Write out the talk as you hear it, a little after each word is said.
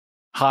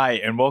Hi,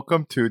 and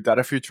welcome to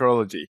Data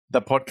Futurology,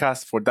 the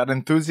podcast for data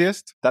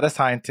enthusiasts, data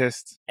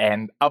scientists,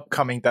 and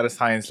upcoming data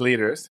science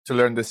leaders to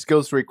learn the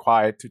skills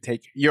required to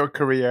take your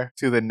career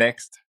to the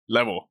next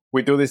level.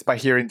 We do this by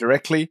hearing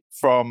directly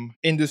from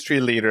industry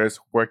leaders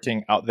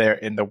working out there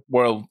in the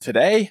world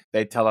today.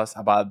 They tell us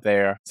about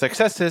their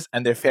successes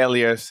and their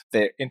failures,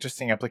 their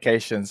interesting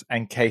applications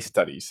and case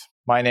studies.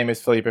 My name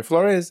is Felipe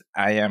Flores.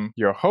 I am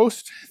your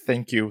host.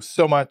 Thank you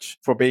so much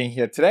for being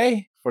here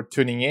today, for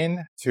tuning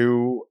in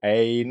to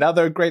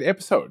another great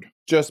episode.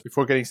 Just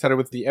before getting started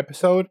with the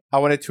episode, I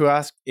wanted to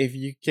ask if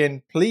you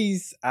can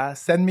please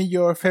send me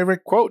your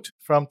favorite quote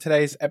from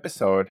today's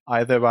episode,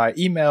 either by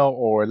email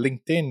or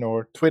LinkedIn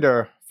or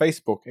Twitter,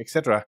 Facebook,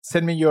 etc.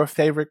 Send me your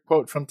favorite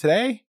quote from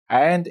today.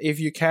 And if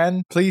you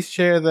can, please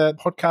share the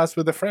podcast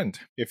with a friend.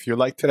 If you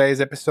like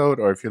today's episode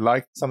or if you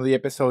liked some of the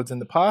episodes in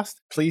the past,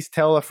 please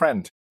tell a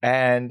friend.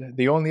 And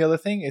the only other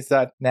thing is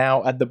that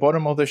now at the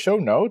bottom of the show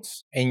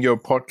notes in your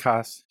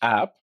podcast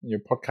app, your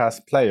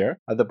podcast player,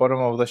 at the bottom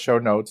of the show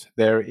notes,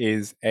 there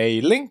is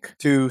a link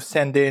to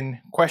send in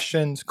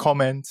questions,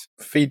 comments,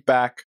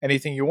 feedback,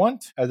 anything you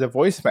want as a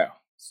voicemail.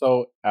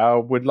 So I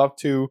would love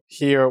to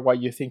hear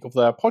what you think of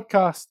the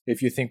podcast.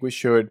 If you think we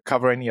should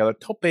cover any other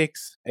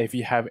topics, if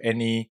you have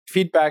any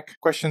feedback,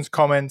 questions,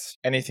 comments,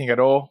 anything at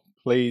all,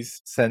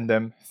 please send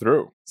them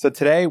through. So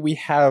today we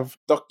have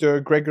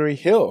Dr. Gregory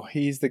Hill.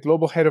 He's the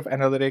Global Head of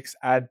Analytics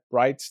at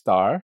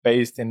Brightstar,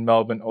 based in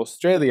Melbourne,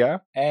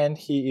 Australia. And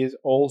he is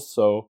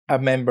also a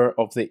member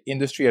of the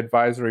Industry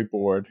Advisory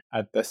Board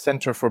at the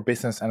Centre for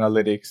Business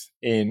Analytics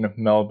in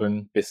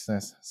Melbourne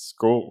Business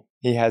School.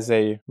 He has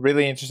a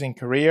really interesting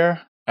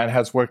career and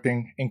has worked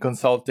in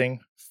consulting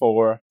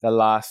for the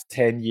last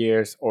 10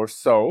 years or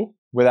so.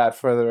 Without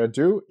further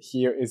ado,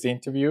 here is the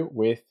interview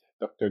with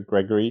Dr.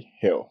 Gregory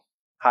Hill.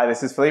 Hi,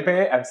 this is Felipe.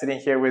 I'm sitting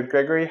here with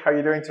Gregory. How are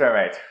you doing today,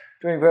 mate?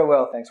 Doing very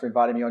well. Thanks for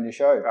inviting me on your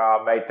show.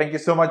 Mate, thank you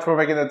so much for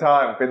making the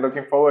time. Been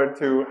looking forward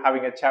to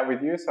having a chat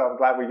with you, so I'm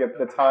glad we get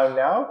the time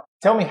now.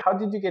 Tell me, how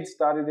did you get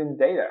started in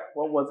data?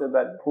 What was it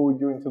that pulled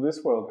you into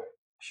this world?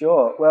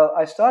 Sure. Well,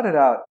 I started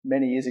out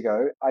many years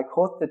ago. I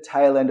caught the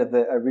tail end of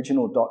the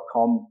original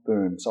 .com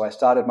boom. So I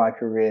started my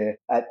career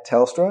at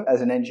Telstra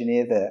as an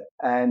engineer there.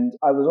 And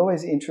I was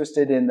always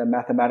interested in the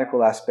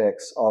mathematical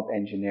aspects of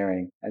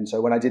engineering. And so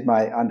when I did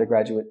my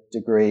undergraduate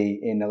degree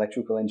in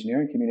electrical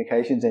engineering,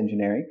 communications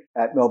engineering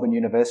at Melbourne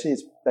University,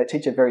 they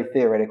teach a very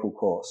theoretical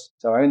course.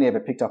 So I only ever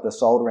picked up a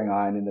soldering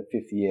iron in the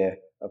fifth year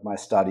of my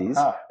studies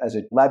as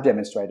a lab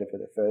demonstrator for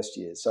the first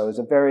year. So it was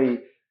a very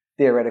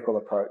theoretical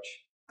approach.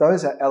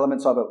 Those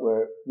elements of it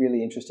were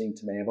really interesting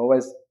to me. I've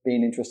always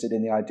been interested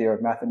in the idea of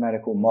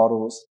mathematical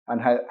models and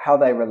how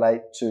they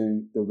relate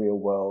to the real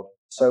world.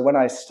 So when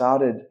I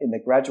started in the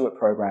graduate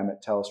program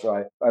at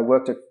Telstra, I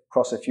worked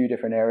across a few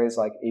different areas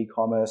like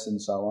e-commerce and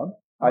so on.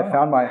 I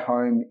found my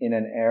home in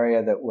an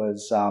area that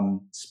was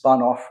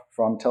spun off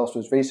from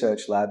Telstra's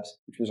research labs,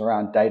 which was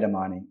around data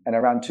mining. And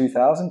around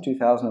 2000,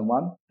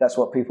 2001, that's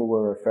what people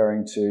were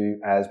referring to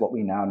as what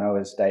we now know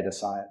as data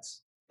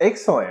science.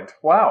 Excellent.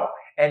 Wow.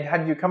 And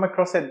had you come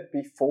across it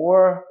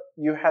before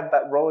you had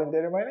that role in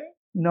data mining?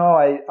 No,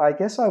 I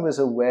guess I was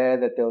aware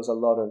that there was a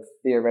lot of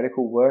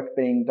theoretical work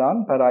being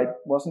done, but I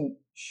wasn't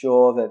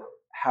sure that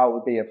how it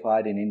would be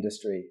applied in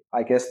industry.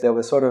 I guess there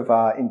were sort of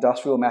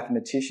industrial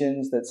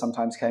mathematicians that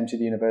sometimes came to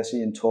the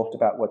university and talked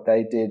about what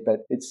they did,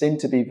 but it seemed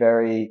to be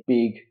very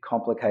big,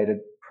 complicated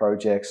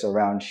projects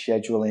around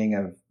scheduling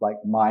of like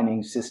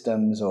mining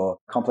systems or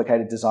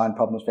complicated design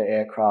problems for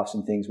aircrafts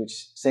and things,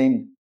 which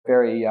seemed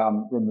very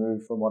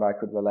removed from what I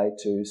could relate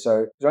to. So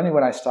it was only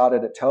when I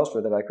started at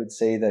Telstra that I could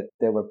see that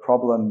there were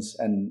problems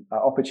and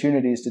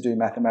opportunities to do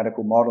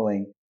mathematical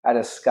modeling at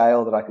a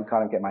scale that I could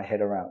kind of get my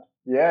head around.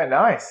 Yeah,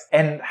 nice.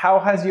 And how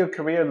has your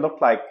career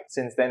looked like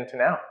since then to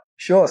now?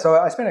 Sure. So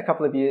I spent a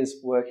couple of years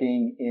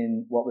working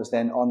in what was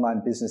then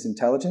online business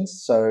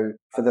intelligence. So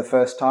for the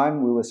first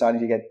time, we were starting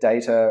to get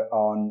data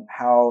on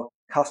how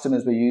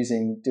customers were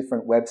using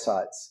different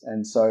websites.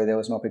 And so there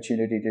was an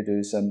opportunity to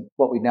do some,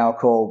 what we now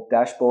call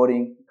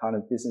dashboarding, kind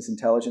of business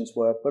intelligence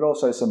work, but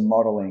also some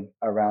modeling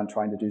around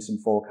trying to do some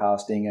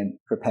forecasting and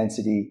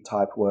propensity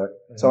type work.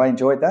 Mm-hmm. So I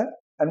enjoyed that.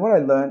 And what I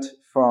learned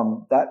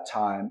from that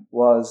time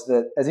was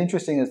that as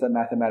interesting as the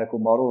mathematical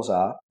models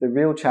are, the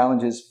real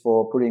challenges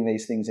for putting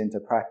these things into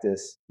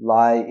practice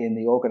lie in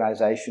the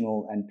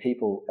organizational and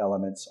people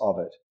elements of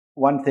it.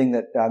 One thing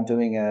that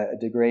doing a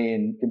degree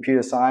in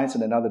computer science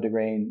and another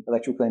degree in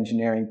electrical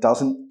engineering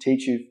doesn't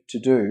teach you to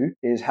do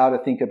is how to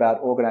think about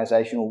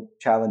organizational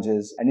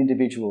challenges and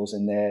individuals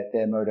and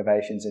their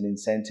motivations and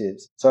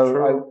incentives.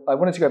 So I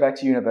wanted to go back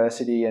to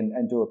university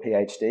and do a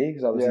PhD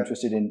because I was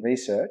interested in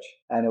research,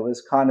 and it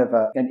was kind of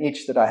an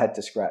itch that I had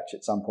to scratch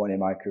at some point in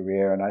my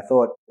career. And I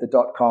thought the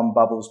 .com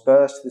bubbles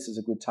burst. This is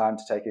a good time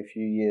to take a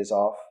few years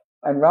off.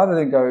 And rather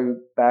than go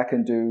back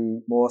and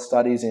do more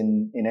studies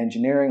in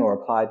engineering or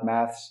applied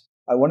maths,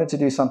 I wanted to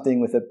do something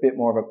with a bit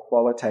more of a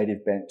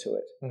qualitative bent to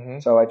it. Mm-hmm.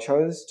 So I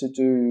chose to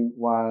do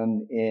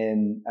one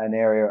in an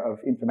area of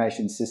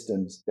information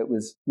systems that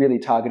was really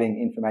targeting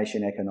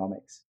information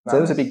economics. Nice. So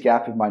there was a big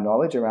gap in my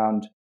knowledge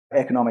around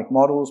economic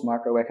models,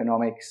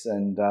 microeconomics,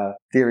 and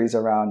theories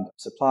around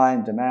supply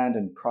and demand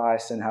and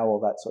price and how all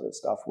that sort of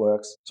stuff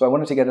works. So I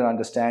wanted to get an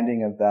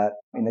understanding of that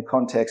in the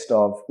context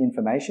of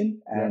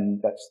information,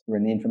 and we're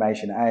in the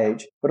information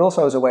age, but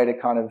also as a way to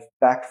kind of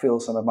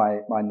backfill some of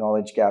my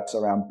knowledge gaps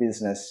around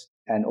business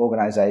and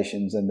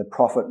organizations and the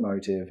profit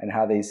motive and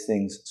how these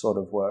things sort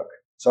of work.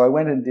 So I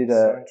went and did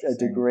a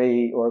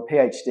degree or a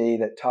PhD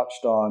that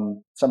touched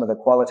on some of the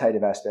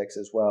qualitative aspects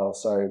as well.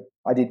 So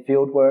I did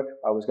field work.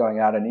 I was going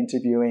out and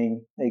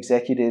interviewing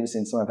executives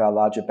in some of our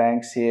larger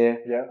banks here,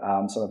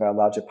 some of our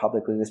larger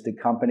publicly listed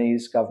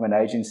companies, government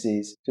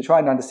agencies, to try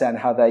and understand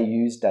how they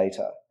use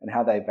data and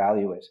how they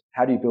value it.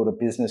 How do you build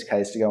a business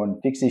case to go and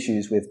fix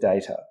issues with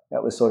data?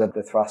 That was sort of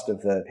the thrust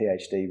of the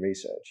PhD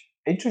research.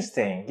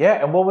 Interesting.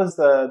 Yeah. And what was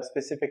the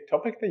specific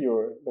topic that you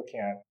were looking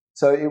at?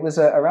 So it was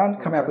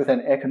around coming up with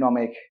an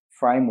economic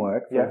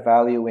framework for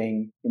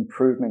valuing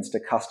improvements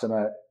to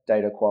customer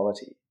data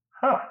quality.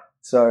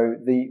 So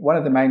one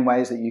of the main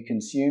ways that you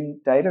consume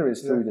data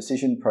is through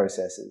decision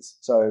processes.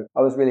 So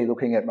I was really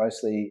looking at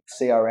mostly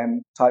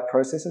CRM type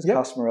processes,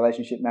 customer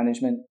relationship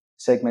management,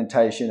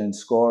 segmentation and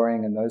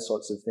scoring and those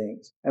sorts of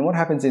things. And what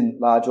happens in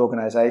large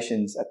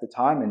organizations at the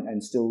time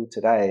and still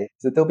today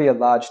is that there'll be a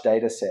large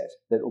data set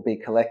that will be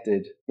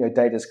collected,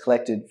 data's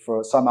collected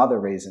for some other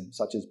reason,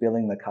 such as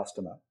billing the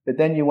customer. But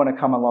then you want to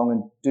come along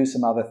and do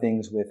some other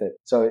things with it.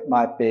 So it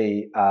might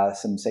be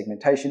some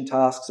segmentation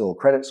tasks or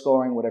credit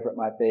scoring, whatever it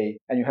might be.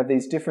 And you have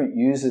these different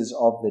users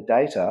of the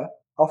data,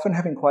 often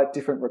having quite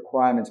different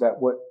requirements about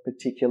what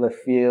particular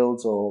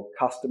fields or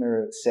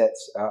customer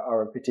sets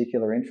are of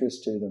particular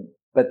interest to them.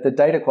 But the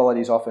data quality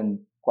is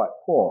often quite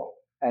poor.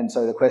 And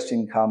so the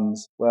question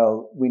comes,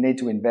 well, we need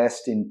to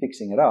invest in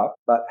fixing it up,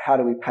 but how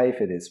do we pay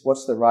for this?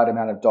 What's the right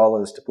amount of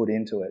dollars to put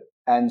into it?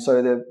 And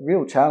so the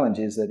real challenge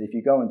is that if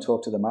you go and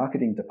talk to the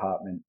marketing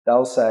department,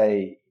 they'll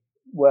say,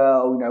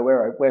 well,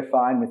 we're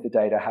fine with the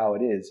data how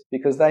it is,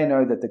 because they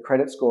know that the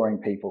credit scoring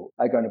people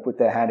are going to put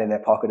their hand in their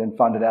pocket and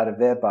fund it out of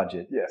their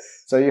budget. Yes.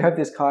 So you have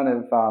this kind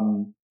of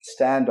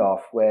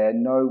standoff where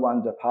no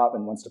one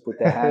department wants to put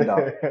their hand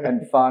up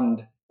and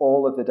fund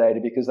all of the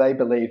data because they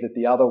believe that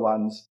the other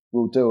ones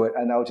will do it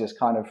and they'll just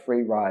kind of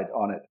free ride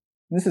on it.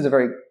 And this is a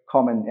very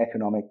common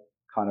economic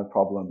kind of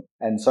problem.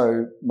 And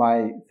so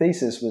my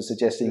thesis was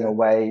suggesting a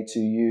way to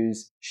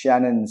use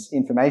Shannon's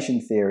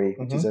information theory,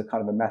 which is a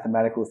kind of a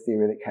mathematical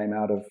theory that came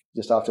out of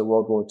just after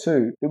World War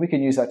II, that we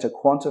can use that to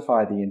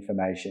quantify the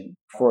information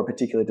for a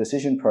particular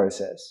decision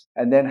process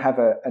and then have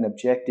an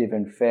objective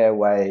and fair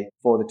way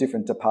for the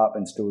different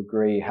departments to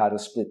agree how to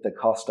split the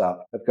cost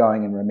up of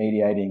going and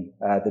remediating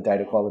the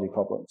data quality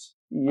problems.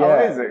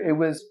 Yeah, it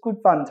was good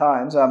fun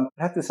times. I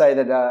have to say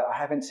that I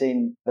haven't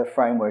seen the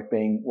framework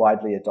being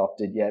widely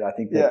adopted yet. I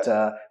think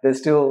that there's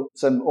still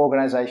some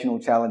organizational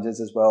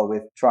challenges as well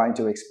with trying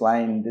to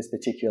explain this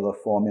particular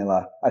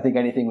formula. I think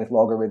anything with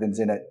logarithms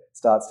in it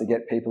starts to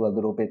get people a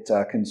little bit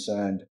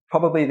concerned.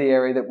 Probably the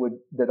area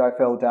that I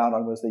fell down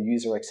on was the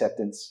user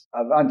acceptance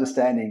of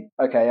understanding,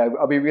 okay,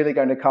 are we really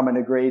going to come and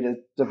agree to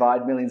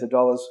divide millions of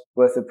dollars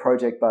worth of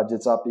project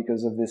budgets up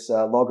because of this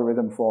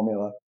logarithm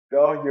formula?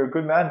 Oh, you're a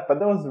good man. But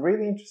that was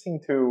really interesting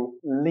to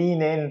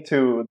lean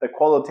into the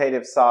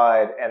qualitative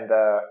side and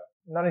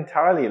not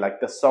entirely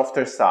like the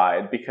softer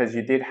side, because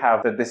you did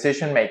have the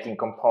decision-making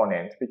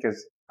component.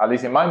 Because at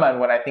least in my mind,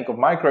 when I think of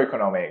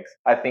microeconomics,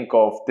 I think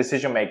of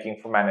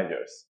decision-making for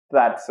managers.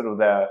 That's sort of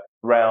the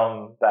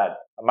realm that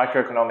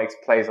microeconomics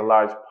plays a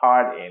large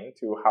part in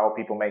to how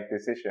people make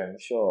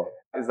decisions. Sure.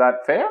 Is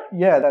that fair?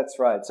 Yeah, that's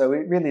right. So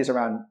it really is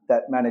around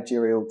that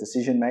managerial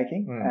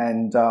decision-making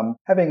and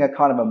having a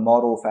kind of a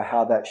model for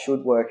how that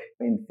should work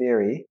in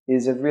theory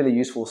is a really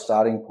useful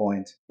starting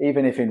point,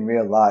 even if in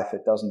real life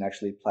it doesn't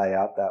actually play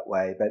out that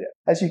way. But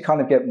as you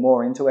kind of get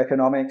more into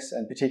economics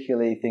and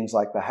particularly things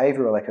like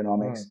behavioral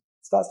economics, it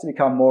starts to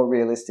become more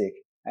realistic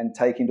and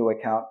take into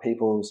account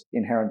people's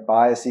inherent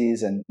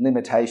biases and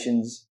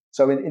limitations.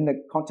 So in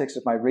the context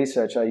of my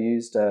research, I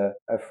used a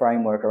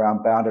framework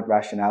around bounded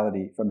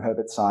rationality from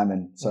Herbert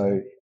Simon. So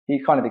he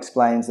kind of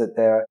explains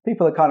that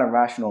people are kind of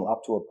rational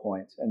up to a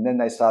point, and then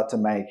they start to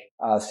make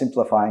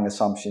simplifying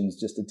assumptions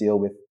just to deal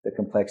with the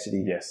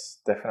complexity. Yes,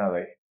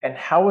 definitely. And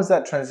how was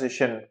that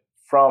transition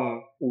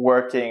from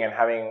working and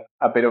having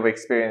a bit of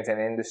experience in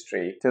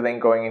industry to then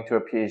going into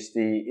a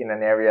PhD in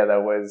an area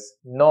that was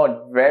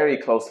not very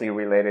closely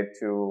related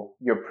to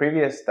your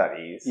previous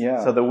studies?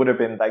 Yeah. So there would have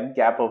been that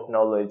gap of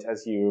knowledge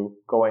as you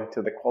go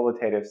into the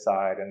qualitative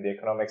side and the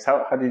economics.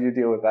 How did you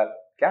deal with that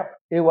gap?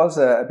 It was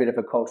a bit of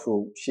a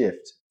cultural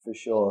shift, for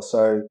sure.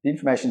 So the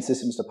Information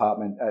Systems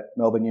Department at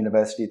Melbourne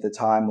University at the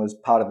time was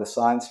part of the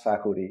science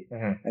faculty.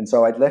 And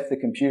so I'd left the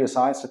computer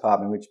science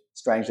department, which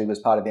strangely was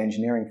part of the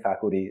engineering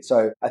faculty.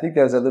 So I think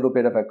there was a little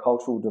bit of a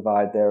cultural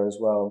divide there as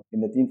well,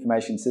 in that the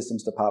Information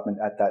Systems Department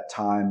at that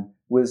time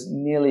was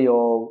nearly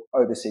all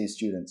overseas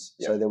students.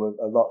 So there were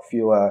a lot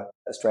fewer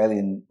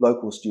Australian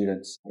local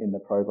students in the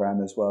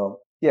program as well.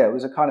 Yeah, it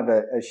was a kind of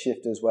a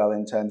shift as well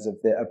in terms of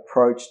the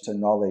approach to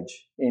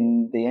knowledge.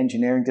 In the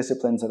engineering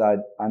disciplines that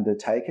I'd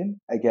undertaken,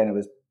 again, it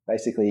was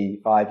basically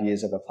 5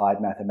 years of applied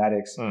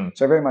mathematics. Mm.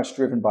 So very much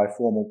driven by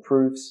formal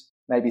proofs,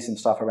 maybe some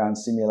stuff around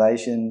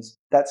simulations.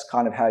 That's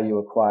kind of how you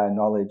acquire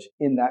knowledge.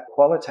 In that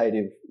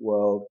qualitative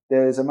world,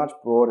 there's a much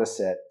broader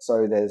set.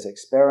 So there's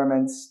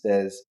experiments,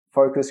 there's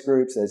focus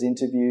groups, there's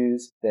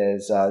interviews,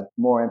 there's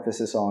more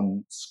emphasis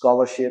on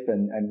scholarship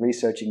and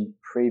researching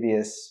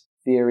previous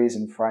theories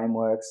and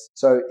frameworks.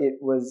 So it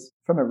was,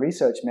 from a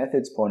research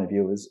methods point of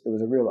view, it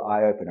was a real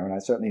eye-opener, and I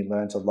certainly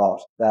learned a lot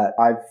that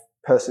I've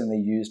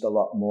personally used a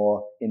lot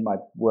more in my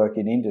work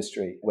in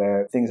industry,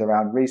 where things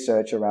around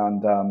research,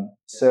 around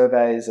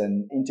surveys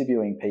and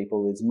interviewing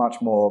people is much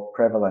more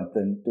prevalent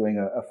than doing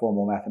a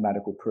formal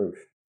mathematical proof.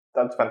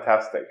 That's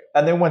fantastic.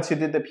 And then once you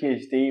did the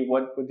PhD,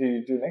 what did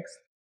you do next?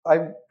 I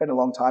spent a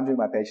long time doing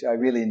my PhD. I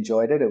really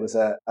enjoyed it. It was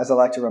as I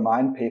like to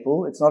remind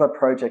people, it's not a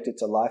project,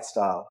 it's a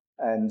lifestyle.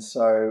 And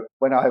so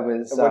when I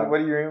was... What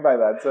do you mean by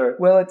that, sir?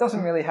 Well, it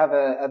doesn't really have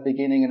a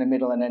beginning and a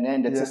middle and an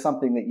end. It's just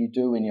something that you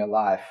do in your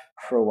life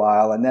for a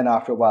while. And then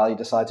after a while, you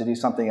decide to do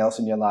something else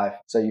in your life.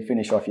 So you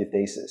finish off your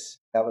thesis.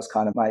 That was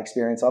kind of my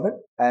experience of it.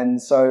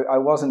 And so I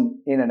wasn't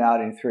in and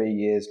out in 3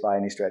 years by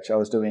any stretch. I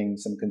was doing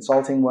some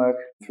consulting work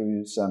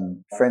through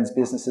some friends'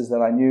 businesses that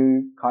I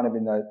knew, kind of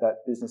in that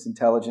business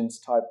intelligence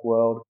type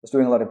world. I was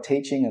doing a lot of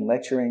teaching and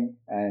lecturing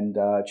and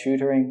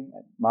tutoring,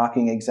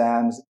 marking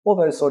exams, all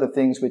those sort of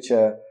things which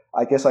are,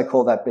 I guess I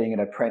call that being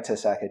an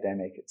apprentice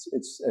academic.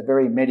 It's a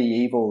very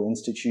medieval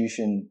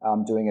institution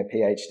doing a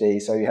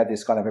PhD. So you have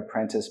this kind of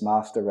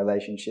apprentice-master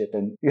relationship,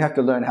 and you have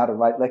to learn how to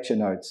write lecture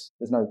notes.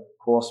 There's no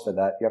course for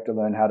that. You have to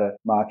learn how to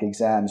mark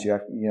exams.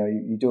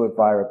 You do it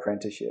via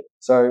apprenticeship.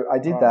 So I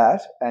did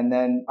that, and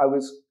then I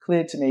was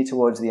clear to me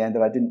towards the end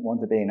that I didn't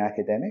want to be an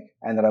academic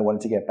and that I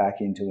wanted to get back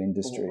into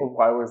industry.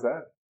 Why was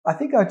that? I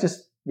think I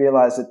just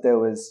realized that there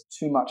was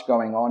too much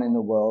going on in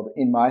the world,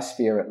 in my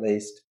sphere at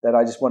least, that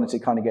I just wanted to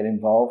kind of get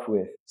involved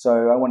with.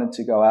 So I wanted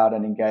to go out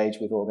and engage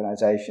with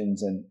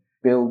organizations and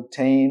build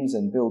teams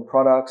and build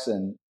products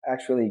and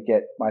actually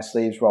get my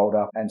sleeves rolled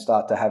up and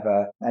start to have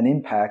an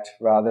impact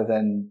rather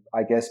than,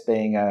 I guess,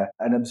 being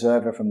an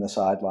observer from the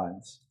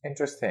sidelines.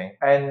 Interesting.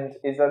 And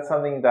is that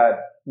something that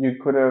you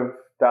could have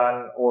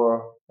done,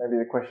 or maybe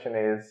the question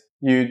is,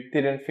 you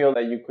didn't feel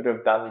that you could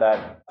have done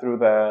that through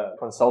the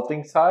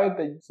consulting side,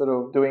 that you sort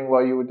of doing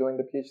while you were doing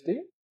the PhD?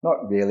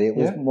 Not really. It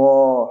was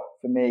more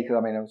for me,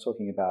 because I was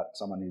talking about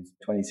someone who's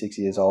 26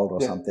 years old or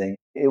something.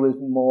 It was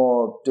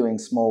more doing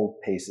small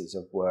pieces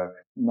of work,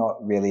 not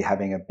really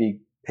having a big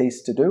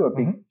piece to do, a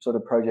big sort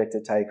of project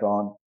to take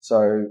on.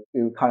 So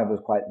it kind of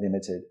was quite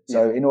limited.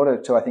 So in order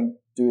to, I think,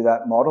 do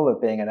that model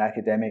of being an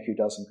academic who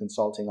does some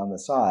consulting on the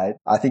side,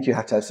 I think you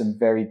have to have some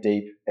very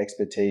deep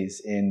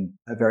expertise in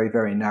a very,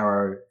 very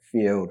narrow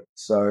field.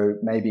 So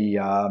maybe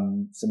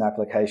some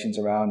applications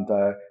around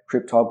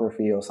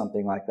cryptography or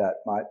something like that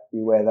might be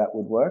where that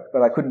would work.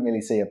 But I couldn't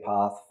really see a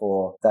path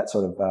for that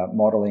sort of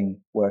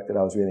modeling work that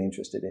I was really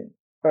interested in.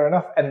 Fair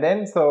enough. And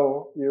then,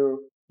 so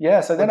you...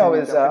 Yeah, so then I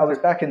was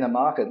back in the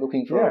market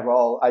looking for a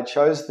role. I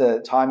chose the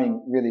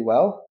timing really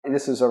well.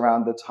 This was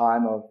around the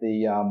time of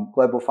the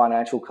global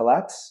financial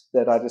collapse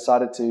that I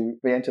decided to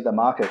re-enter the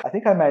market. I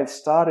think I may have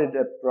started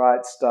at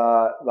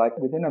Brightstar like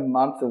within a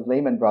month of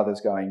Lehman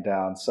Brothers going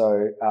down.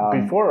 So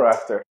before or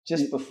after?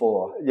 Just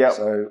before. Yeah.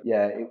 So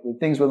yeah,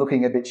 things were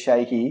looking a bit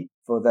shaky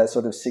for the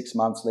sort of 6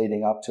 months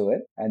leading up to it.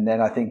 And then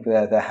I think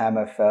the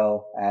hammer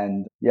fell,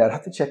 and I'd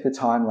have to check the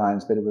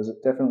timelines, but it was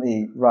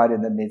definitely right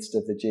in the midst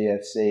of the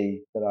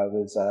GFC that I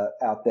was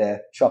out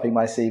there shopping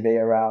my CV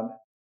around.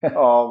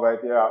 Oh, right.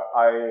 Yeah,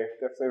 I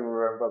definitely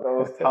remember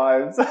those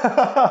times.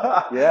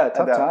 Yeah,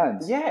 tough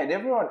times. Yeah, and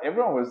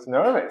everyone was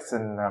nervous,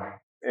 and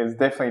it was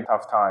definitely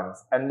tough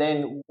times. And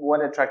then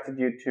what attracted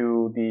you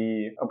to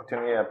the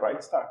opportunity at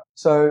Brightstar?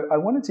 So I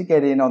wanted to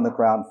get in on the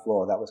ground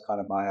floor. That was kind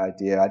of my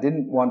idea. I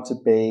didn't want to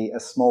be a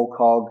small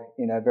cog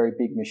in a very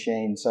big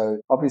machine. So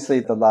obviously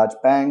the large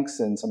banks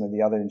and some of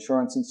the other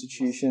insurance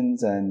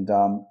institutions and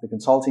the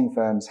consulting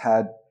firms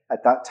had,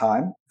 at that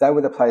time, they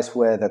were the place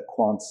where the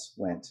quants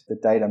went. The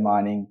data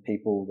mining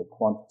people, the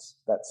quants,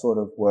 that sort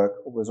of work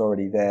was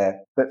already there.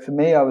 But for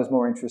me, I was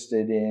more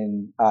interested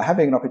in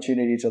having an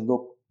opportunity to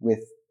look with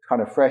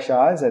kind of fresh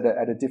eyes at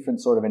a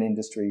different sort of an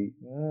industry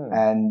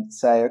and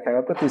say, okay,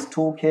 I've got this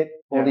toolkit,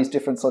 all these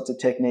different sorts of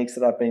techniques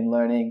that I've been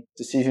learning,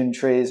 decision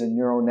trees and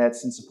neural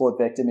nets and support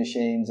vector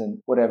machines and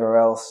whatever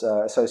else,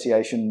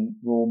 association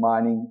rule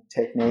mining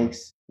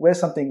techniques. Where's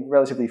something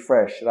relatively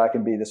fresh that I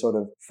can be the sort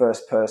of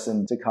first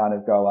person to kind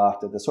of go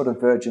after, the sort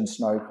of virgin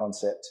snow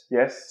concept?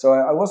 Yes. So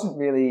I wasn't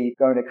really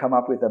going to come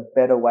up with a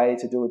better way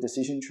to do a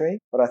decision tree,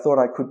 but I thought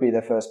I could be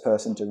the first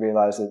person to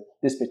realize that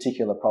this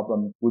particular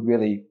problem would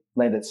really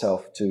lend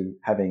itself to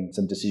having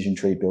some decision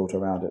tree built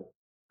around it.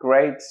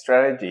 Great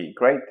strategy,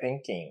 great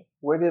thinking.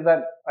 Where did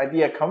that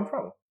idea come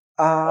from?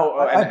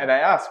 And I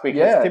ask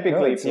because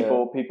typically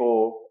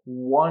people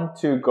want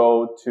to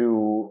go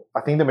to,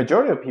 I think the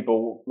majority of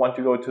people want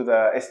to go to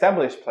the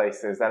established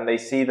places, and they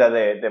see that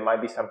there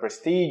might be some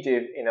prestige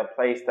in a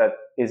place that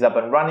is up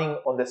and running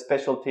on the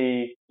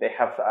specialty. They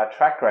have a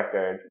track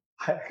record.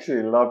 I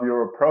actually love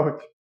your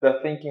approach, the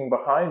thinking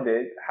behind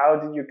it. How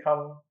did you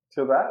come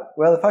to that?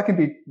 Well, if I can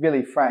be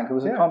really frank, it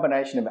was a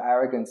combination of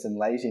arrogance and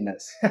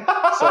laziness.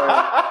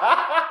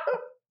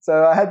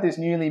 So I had this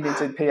newly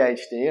minted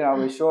PhD, and I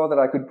was sure that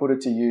I could put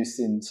it to use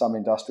in some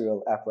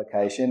industrial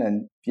application.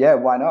 And yeah,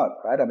 why not,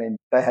 right? I mean,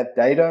 they had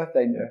data,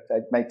 they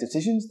make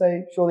decisions,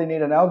 they surely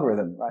need an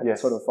algorithm, right? Yes.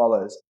 It sort of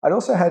follows. I'd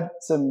also had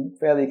some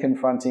fairly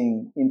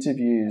confronting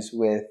interviews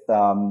with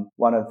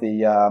one of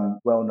the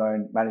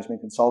well-known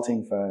management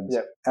consulting firms.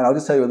 Yep. And I'll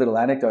just tell you a little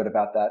anecdote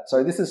about that.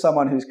 So this is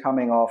someone who's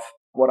coming off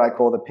what I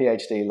call the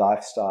PhD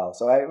lifestyle.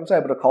 So I was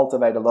able to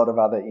cultivate a lot of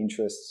other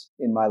interests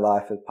in my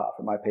life apart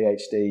from my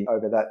PhD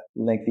over that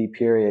lengthy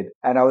period.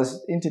 And I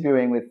was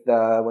interviewing with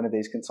one of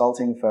these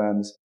consulting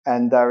firms,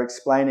 and they're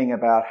explaining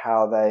about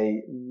how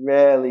they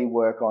rarely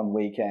work on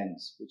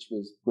weekends, which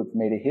was good for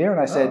me to hear. And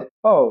I said,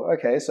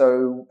 okay,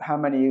 so how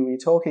many are we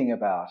talking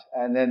about?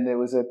 And then there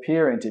was a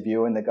peer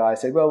interview, and the guy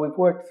said, well, we've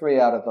worked 3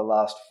 out of the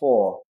last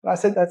 4. And I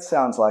said, that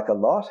sounds like a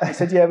lot. He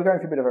said, yeah, we're going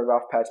through a bit of a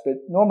rough patch, but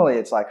normally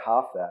it's like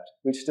half that,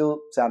 which still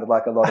sounded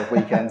like a lot of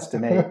weekends to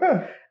me.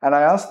 And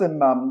I asked them,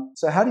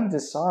 so how do you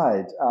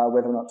decide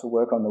whether or not to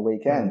work on the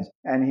weekend?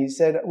 And he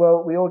said,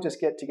 well, we all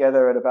just get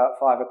together at about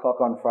 5 o'clock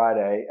on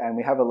Friday, and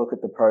we have a look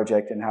at the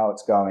project and how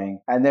it's going,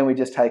 and then we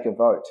just take a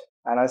vote.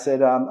 And I said,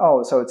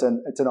 so it's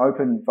an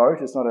open vote.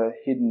 It's not a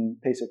hidden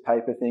piece of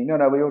paper thing.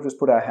 No, we all just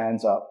put our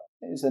hands up.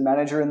 Is the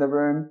manager in the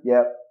room?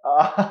 Yep.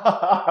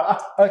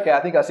 Okay, I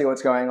think I see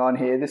what's going on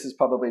here. This is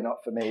probably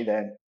not for me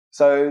then.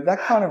 So that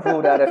kind of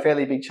ruled out a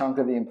fairly big chunk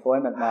of the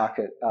employment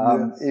market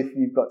if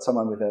you've got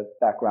someone with a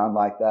background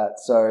like that.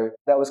 So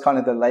that was kind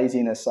of the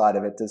laziness side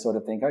of it, to sort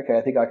of think, okay,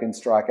 I think I can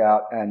strike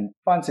out and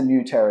find some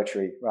new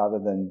territory rather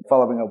than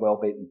following a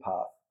well-beaten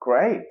path.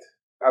 Great.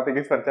 I think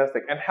it's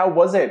fantastic. And how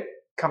was it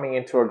coming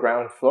into a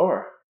ground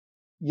floor?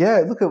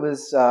 Yeah, look, it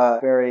was a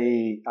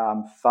very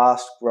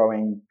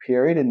fast-growing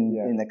period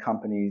in the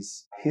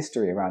company's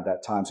history around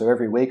that time. So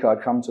every week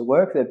I'd come to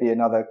work, there'd be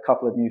another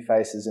couple of new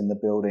faces in the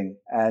building.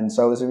 And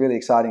so it was a really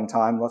exciting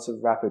time, lots of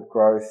rapid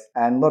growth,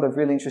 and a lot of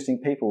really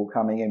interesting people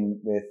coming in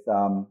with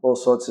all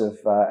sorts of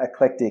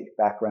eclectic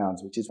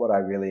backgrounds, which is what I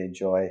really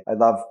enjoy. I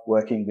love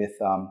working with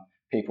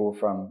people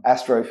from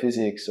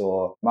astrophysics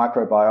or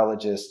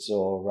microbiologists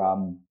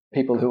or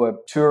people who are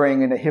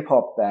touring in a hip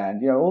hop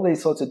band, all these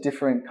sorts of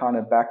different kind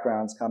of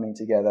backgrounds coming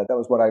together. That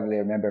was what I really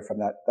remember from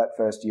that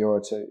first year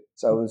or two.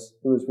 So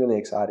it was really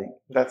exciting.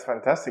 That's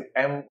fantastic.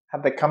 And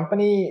had the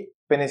company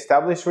been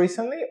established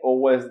recently,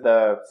 or was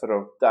the sort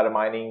of data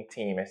mining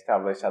team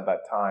established at that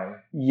time?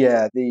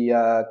 Yeah,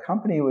 the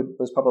company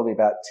was probably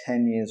about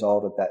 10 years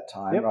old at that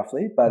time,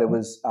 roughly, but it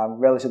was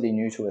relatively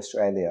new to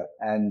Australia.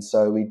 And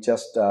so we'd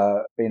just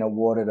been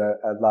awarded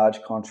a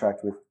large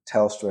contract with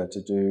Telstra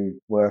to do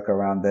work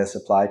around their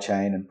supply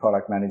chain and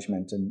product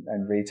management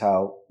and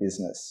retail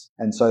business.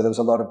 And so there was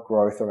a lot of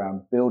growth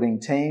around building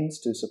teams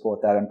to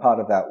support that. And part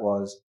of that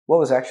was what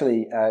was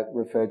actually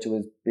referred to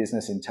as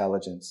business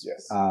intelligence,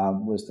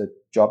 was the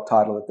job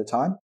title at the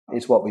time.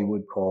 It's what we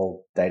would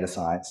call data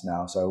science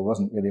now. So it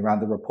wasn't really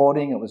around the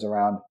reporting. It was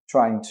around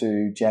trying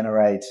to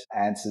generate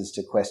answers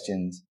to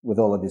questions with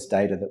all of this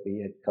data that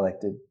we had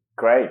collected.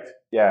 Great.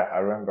 Yeah, I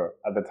remember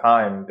at the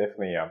time,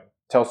 definitely,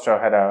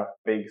 Telstra had a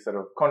big sort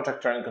of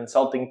contractor and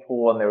consulting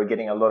pool, and they were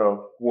getting a lot of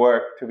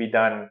work to be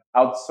done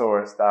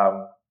outsourced.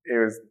 It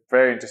was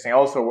very interesting. I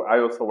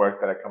also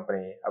worked at a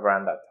company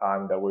around that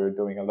time that we were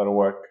doing a lot of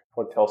work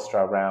for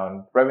Telstra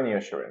around revenue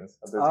assurance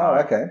at the time.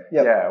 Oh, okay.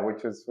 Yep. Yeah,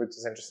 which is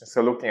interesting.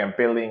 So looking at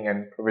billing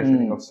and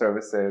provisioning of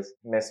services,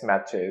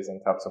 mismatches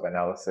and types of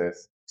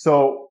analysis.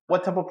 So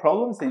what type of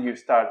problems did you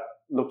start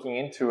looking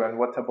into, and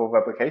what type of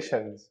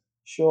applications?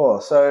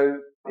 Sure. So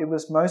it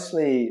was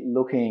mostly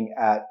looking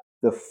at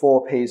the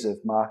 4 Ps of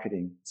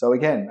marketing. So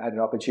again, I had an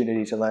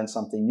opportunity to learn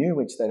something new,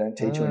 which they don't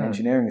teach you in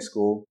engineering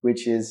school,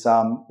 which is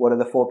what are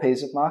the 4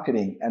 Ps of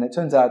marketing? And it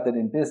turns out that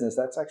in business,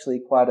 that's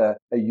actually quite a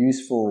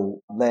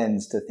useful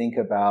lens to think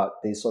about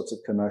these sorts of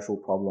commercial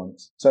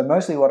problems. So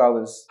mostly what I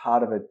was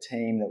part of a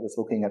team that was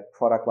looking at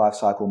product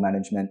lifecycle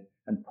management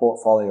and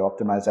portfolio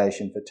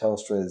optimization for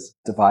Telstra's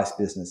device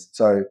business.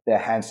 So their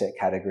handset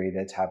category,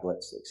 their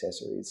tablets,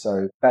 accessories.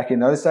 So back in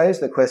those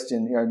days, the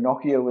question,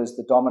 Nokia was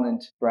the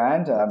dominant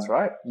brand. That's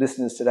right.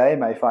 Listeners today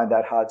may find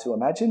that hard to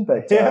imagine,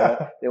 but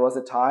there was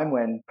a time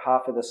when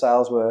half of the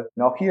sales were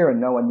Nokia and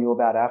no one knew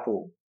about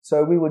Apple.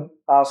 So we would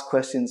ask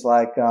questions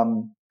like,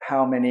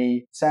 how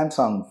many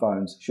Samsung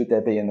phones should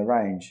there be in the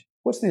range?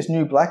 What's this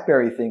new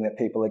BlackBerry thing that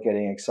people are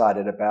getting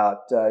excited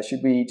about?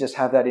 Should we just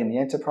have that in the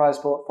enterprise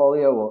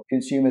portfolio, or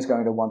consumers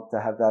going to want to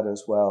have that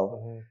as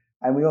well? Mm-hmm.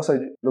 And we also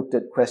looked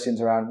at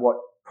questions around what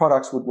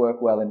products would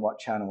work well in what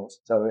channels.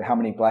 So how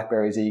many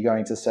BlackBerries are you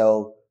going to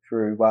sell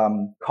through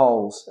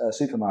Coles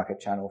supermarket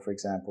channel, for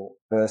example,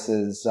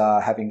 versus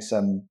having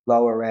some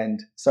lower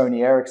end Sony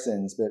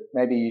Ericssons, but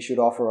maybe you should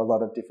offer a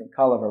lot of different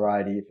color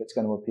variety if it's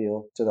going to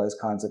appeal to those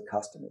kinds of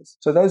customers.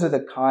 So those are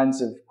the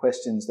kinds of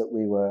questions that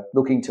we were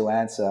looking to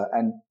answer.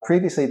 And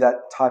previously that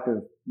type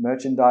of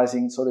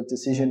merchandising sort of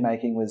decision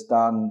making was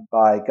done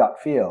by gut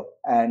feel.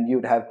 And you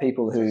would have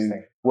people who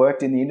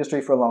worked in the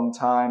industry for a long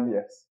time.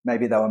 Yes.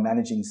 Maybe they were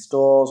managing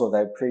stores or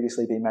they'd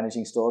previously been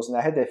managing stores and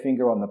they had their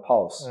finger on the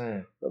pulse.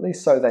 At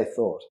least so they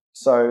thought.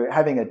 So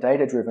having a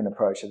data-driven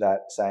approach to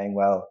that, saying,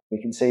 well,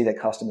 we can see that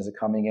customers are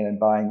coming in and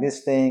buying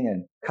this thing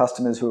and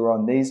customers who are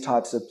on these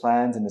types of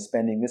plans and are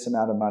spending this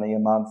amount of money a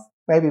month,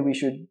 maybe we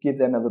should give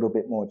them a little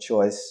bit more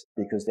choice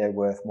because they're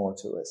worth more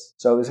to us.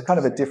 So it was a kind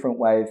of a different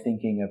way of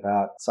thinking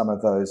about some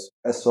of those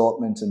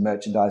assortment and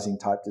merchandising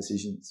type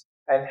decisions.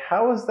 And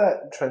how was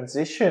that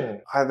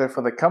transition, either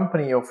for the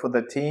company or for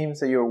the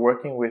teams that you're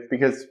working with?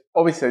 Because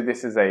obviously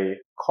this is a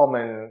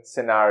common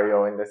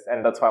scenario in this,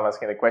 and that's why I'm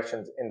asking the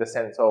questions, in the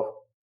sense of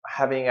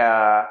having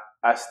a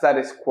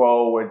status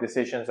quo where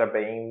decisions are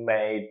being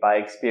made by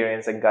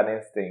experience and gut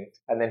instinct,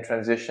 and then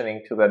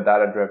transitioning to the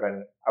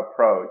data-driven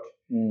approach.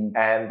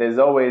 And there's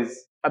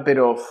always a bit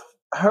of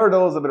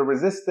hurdles, a bit of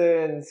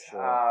resistance.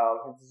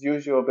 It's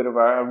usually a bit of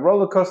a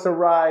roller coaster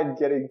ride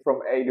getting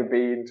from A to B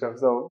in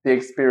terms of the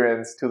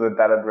experience to the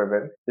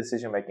data-driven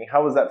decision making.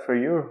 How was that for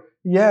you?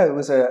 Yeah, it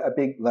was a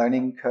big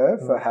learning curve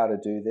for how to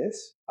do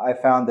this. I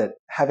found that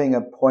having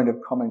a point of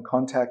common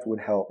contact would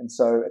help. And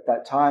so at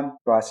that time,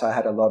 Bryce, I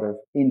had a lot of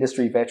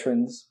industry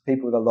veterans,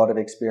 people with a lot of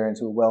experience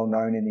who were well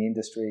known in the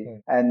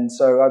industry. And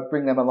so I'd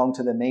bring them along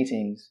to the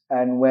meetings.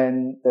 And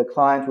when the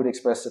client would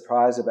express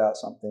surprise about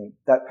something,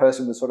 that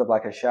person was sort of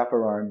like a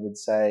chaperone, would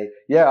say,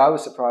 yeah, I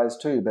was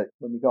surprised too, but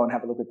when we go and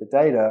have a look at the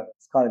data,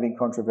 it's kind of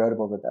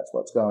incontrovertible that that's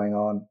what's going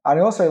on. And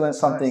I also learned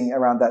something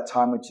around that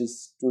time which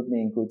has stood me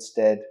in good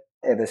stead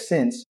ever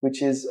since,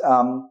 which is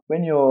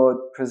when you're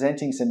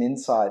presenting some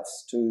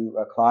insights to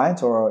a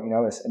client or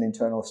an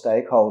internal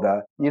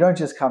stakeholder, you don't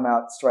just come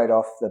out straight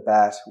off the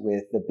bat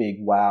with the big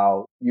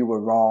wow, you were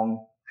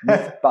wrong,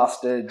 myth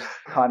busted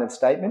kind of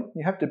statement.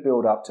 You have to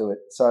build up to it.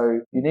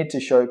 So you need to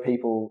show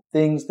people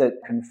things that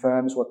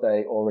confirms what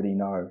they already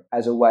know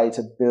as a way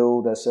to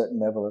build a certain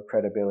level of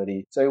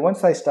credibility. So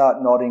once they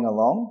start nodding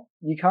along,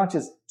 you can't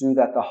just do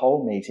that the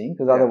whole meeting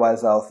because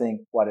otherwise they'll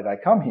think, why did I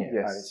come here?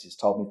 Yes. It's just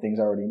told me things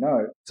I already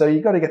know. So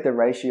you've got to get the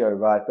ratio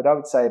right. But I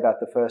would say about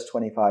the first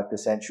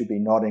 25% should be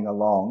nodding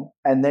along.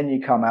 And then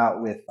you come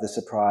out with the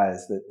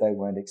surprise that they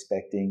weren't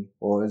expecting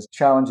or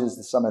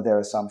challenges some of their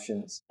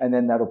assumptions. And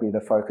then that'll be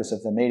the focus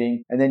of the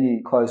meeting. And then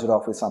you close it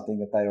off with something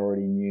that they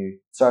already knew.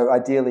 So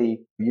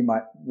ideally, you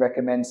might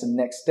recommend some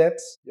next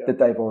steps that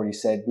they've already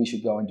said, we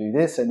should go and do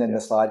this. And then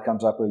the slide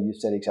comes up where you've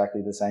said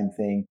exactly the same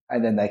thing.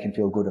 And then they can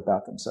feel good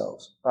about themselves.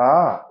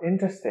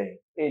 Interesting.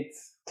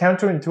 It's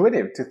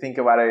counterintuitive to think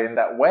about it in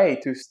that way,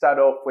 to start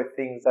off with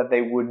things that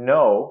they would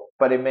know,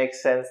 but it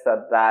makes sense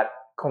that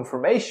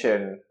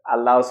confirmation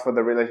allows for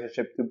the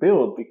relationship to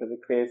build because it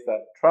creates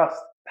that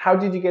trust. How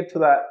did you get to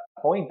that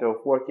point of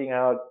working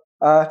out?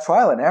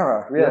 Trial and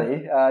error,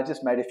 really.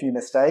 Just made a few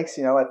mistakes.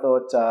 I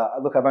thought,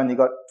 look, I've only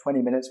got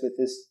 20 minutes with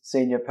this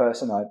senior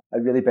person. I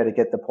really better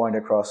get the point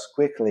across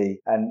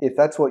quickly. And if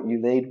that's what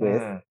you lead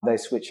with, they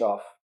switch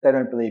off. They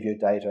don't believe your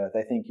data.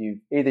 They think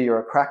you're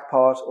a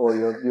crackpot or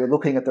you're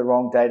looking at the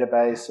wrong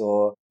database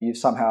or you've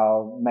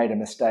somehow made a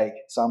mistake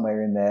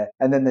somewhere in there.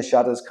 And then the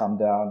shutters come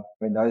down.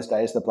 In those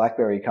days, the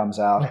BlackBerry comes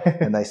out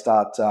and they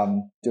start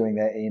doing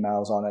their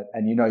emails on it.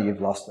 And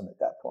you've lost them at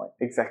that point.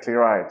 Exactly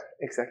right.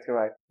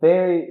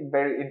 Very,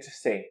 very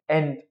interesting.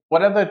 And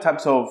what other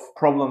types of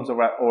problems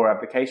or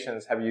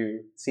applications have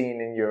you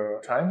seen in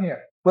your time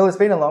here? Well, it's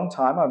been a long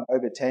time. I'm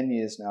over 10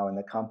 years now in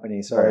the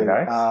company. So very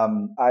nice.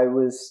 I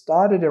was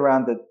started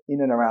in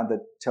and around the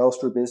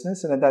Telstra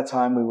business. And at that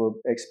time, we were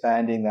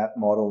expanding that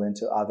model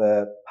into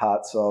other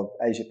parts of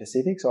Asia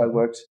Pacific. So I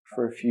worked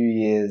for a few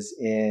years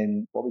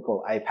in what we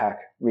call APAC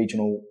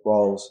regional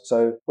roles.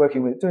 So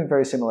doing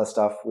very similar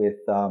stuff with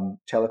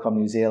Telecom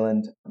New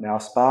Zealand, now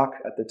Spark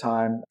at the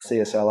time,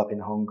 CSL up in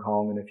Hong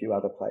Kong and a few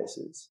other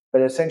places.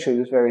 But essentially, it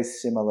was very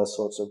similar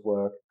sorts of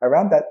work.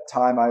 Around that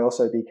time, I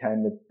also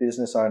became the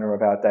business owner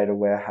of our data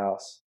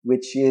warehouse,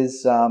 which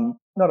is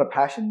not a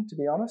passion, to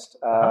be honest,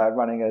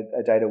 running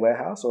a data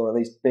warehouse, or at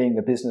least being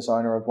the business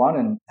owner of one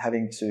and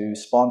having to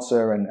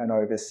sponsor and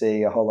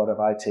oversee a whole lot of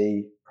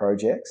IT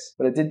projects.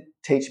 But it did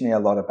teach me a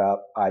lot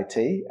about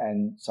IT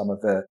and some of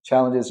the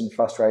challenges and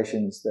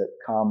frustrations that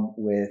come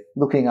with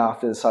looking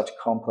after such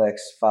complex,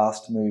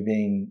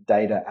 fast-moving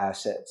data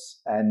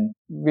assets. And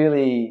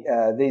really,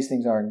 these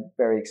things aren't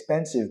very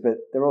expensive, but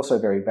they're also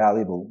very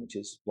valuable, which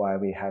is why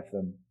we have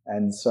them.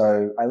 And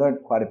so I learned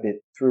quite a bit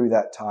through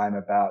that time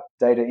about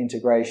data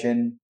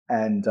integration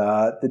and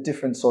the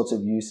different sorts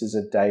of uses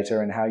of data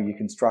and how you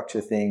can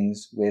structure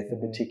things with a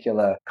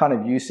particular kind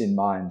of use in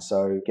mind.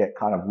 So get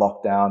kind of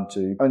locked down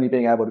to only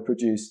being able to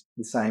produce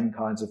the same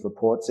kinds of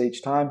reports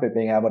each time, but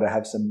being able to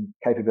have some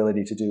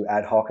capability to do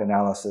ad hoc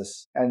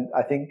analysis. And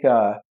I think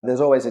there's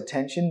always a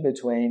tension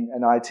between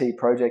an IT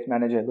project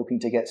manager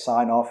looking to get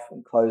sign off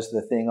and close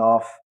the thing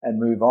off and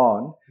move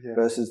on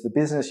versus the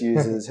business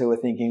users who are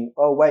thinking,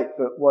 oh, wait,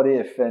 but what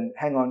if? And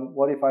hang on,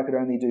 what if I could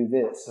only do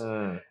this?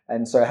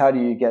 And so how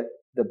do you get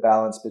the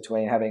balance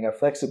between having a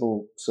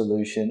flexible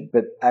solution,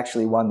 but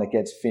actually one that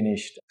gets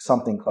finished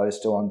something close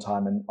to on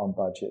time and on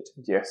budget.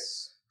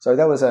 Yes. So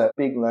that was a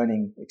big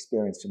learning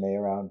experience for me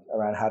around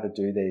how to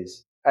do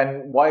these.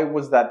 And why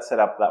was that set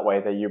up that way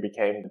that you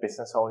became the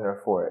business owner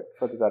for it,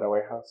 for the data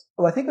warehouse?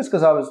 Well, I think it's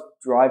because I was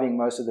driving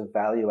most of the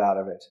value out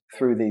of it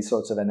through these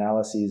sorts of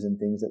analyses and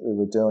things that we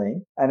were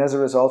doing. And as a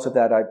result of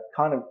that, I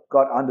kind of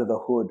got under the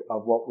hood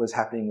of what was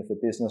happening with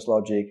the business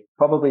logic,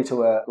 probably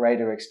to a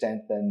greater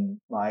extent than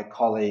my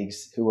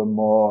colleagues who were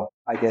more,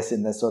 I guess,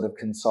 in the sort of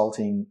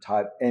consulting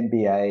type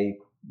MBA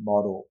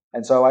model.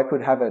 And so I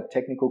could have a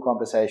technical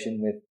conversation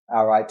with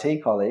our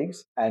IT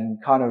colleagues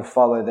and kind of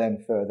follow them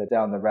further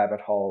down the rabbit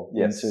hole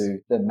into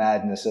the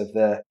madness of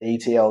the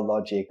ETL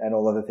logic and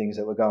all of the things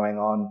that were going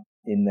on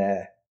in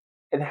there.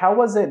 And how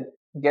was it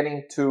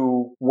getting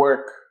to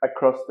work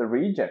across the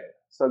region?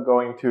 So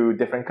going to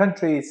different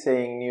countries,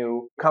 seeing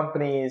new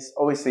companies,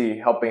 obviously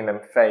helping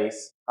them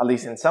face, at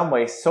least in some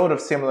ways, sort of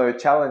similar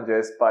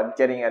challenges, but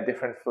getting a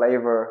different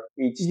flavor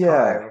each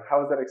time. How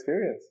was that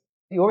experience?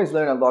 You always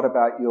learn a lot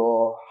about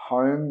your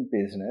home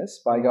business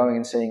by going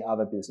and seeing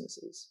other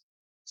businesses.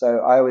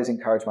 So I always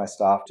encourage my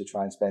staff to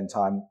try and spend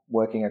time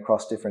working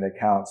across different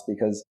accounts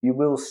because you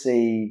will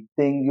see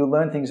things, you'll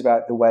learn things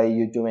about the way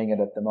you're doing it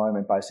at the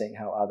moment by seeing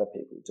how other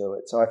people do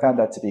it. So I found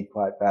that to be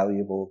quite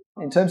valuable.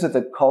 In terms of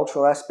the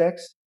cultural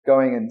aspects,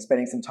 going and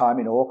spending some time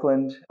in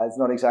Auckland is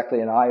not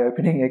exactly an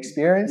eye-opening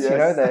experience. Yes. You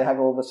know, they have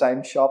all the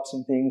same shops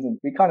and things, and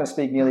we kind of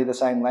speak nearly the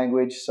same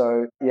language.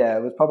 So yeah,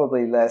 it was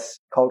probably less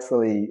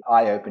culturally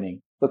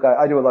eye-opening. Look,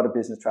 I do a lot of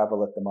business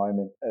travel at the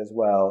moment as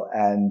well,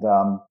 and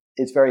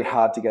it's very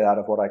hard to get out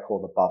of what I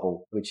call the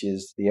bubble, which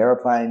is the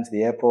airplanes,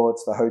 the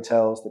airports, the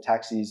hotels, the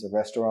taxis, the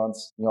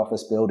restaurants, the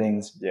office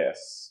buildings.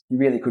 Yes. You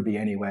really could be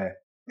anywhere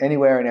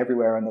and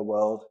everywhere in the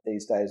world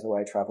these days, the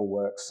way travel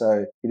works.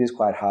 So it is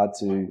quite hard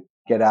to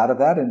get out of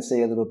that and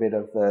see a little bit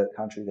of the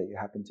country that you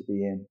happen to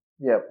be in.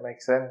 Yeah,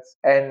 makes sense.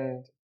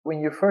 And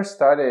when you first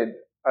started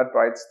at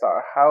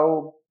Brightstar,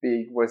 how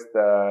big was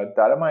the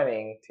data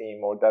mining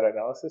team or data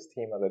analysis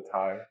team at the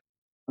time?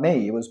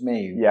 It was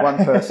me, Yeah.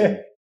 one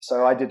person.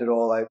 So I did it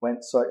all. I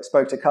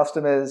spoke to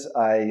customers.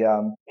 I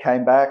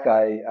came back.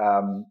 I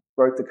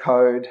wrote the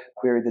code,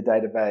 queried the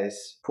database,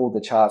 pulled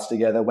the charts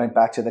together, went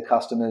back to the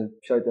customer,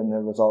 showed them the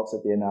results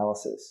of the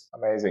analysis.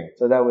 Amazing.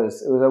 So it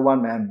was a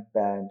one-man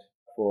band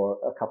for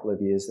a couple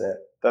of years there.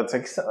 That's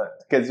excellent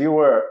because you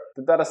were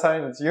the data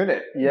science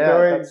unit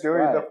during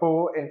right. The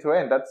full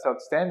end-to-end. That's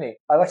outstanding.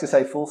 I like to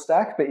say full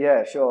stack, but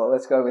yeah, sure.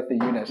 Let's go with the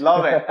unit.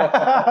 Love it.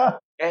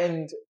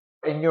 And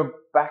in your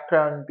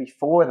background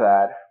before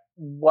that,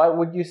 what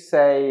would you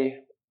say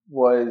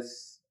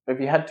was, if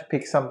you had to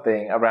pick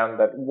something around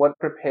that, what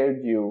prepared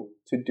you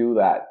to do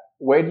that?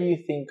 Where do you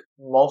think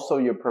most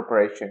of your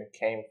preparation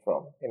came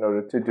from in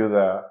order to do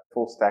the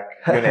full stack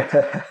unit?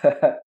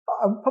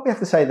 I probably have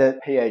to say the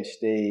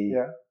PhD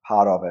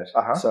part of it.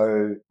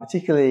 So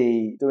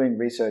particularly doing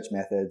research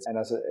methods, and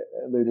as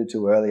I alluded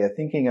to earlier,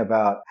 thinking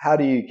about how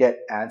do you get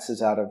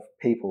answers out of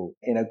people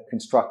in a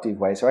constructive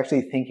way. So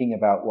actually thinking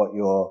about what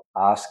you're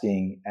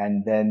asking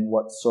and then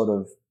what sort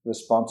of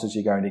responses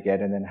you're going to get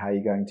and then how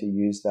you're going to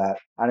use that.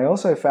 And I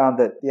also found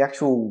that the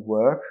actual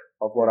work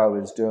of what I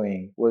was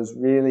doing was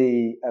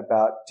really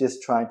about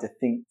just trying to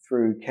think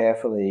through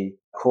carefully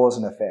cause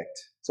and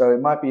effect. So it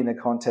might be in the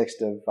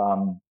context of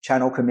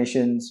channel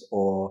commissions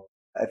or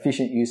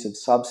efficient use of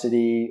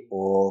subsidy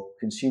or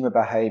consumer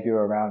behavior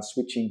around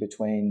switching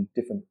between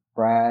different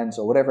brands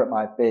or whatever it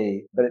might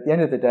be. But at the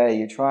end of the day,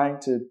 you're trying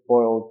to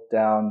boil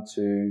down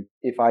to,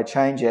 if I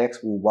change X,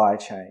 will Y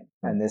change?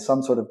 And there's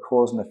some sort of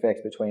cause and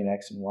effect between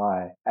X and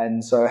Y.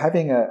 And so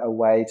having a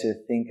way to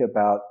think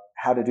about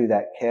how to do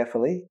that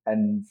carefully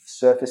and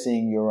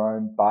surfacing your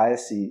own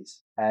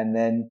biases and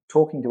then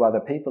talking to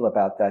other people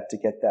about that to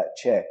get that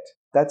checked.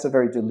 That's a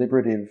very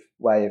deliberative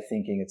way of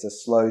thinking. It's a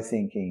slow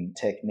thinking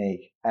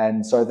technique.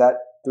 And so that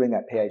doing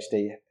that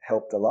PhD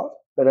helped a lot.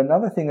 But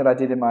another thing that I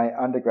did in my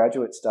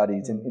undergraduate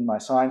studies, in my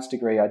science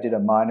degree, I did a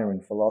minor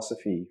in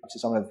philosophy, which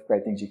is one of the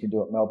great things you can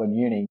do at Melbourne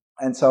Uni.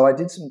 And so I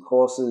did some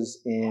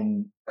courses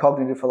in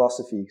cognitive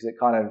philosophy because it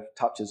kind of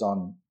touches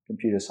on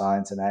computer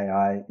science and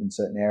AI in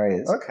certain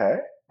areas. Okay.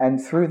 And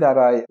through that,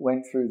 I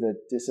went through the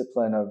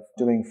discipline of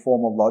doing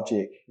formal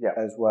logic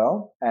as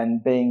well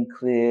and being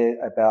clear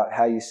about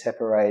how you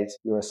separate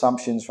your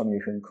assumptions from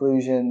your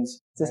conclusions.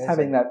 Just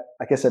having that,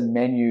 I guess, a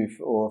menu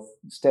or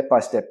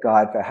step-by-step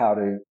guide for how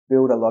to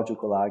build a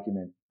logical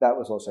argument. That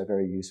was also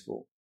very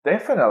useful.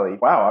 Definitely.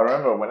 Wow. I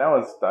remember when I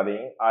was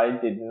studying, I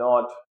did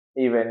not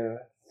even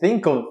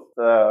think of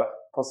the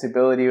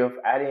possibility of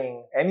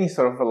adding any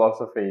sort of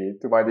philosophy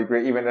to my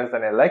degree, even as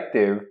an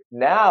elective.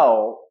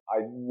 Now, I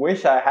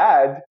wish I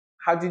had.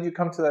 How did you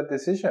come to that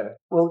decision?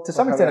 Well, to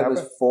some extent, it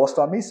was forced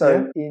on me.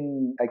 So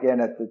again,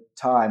 at the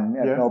time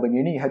at Melbourne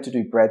Uni, you had to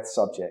do breadth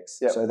subjects.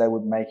 Yep. So they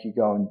would make you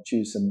go and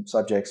choose some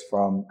subjects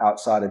from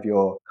outside of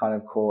your kind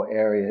of core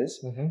areas.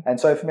 Mm-hmm. And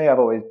so for me, I've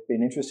always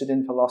been interested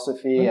in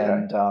philosophy.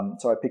 And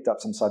so I picked up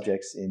some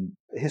subjects in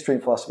history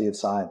and philosophy of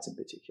science in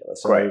particular.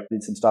 So I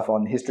did some stuff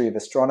on history of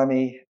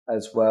astronomy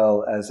as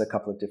well as a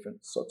couple of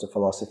different sorts of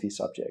philosophy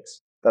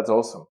subjects. That's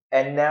awesome.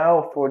 And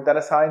now for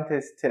data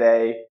scientists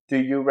today, do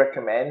you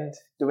recommend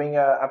doing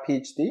a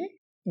PhD?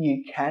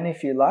 You can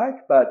if you like,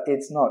 but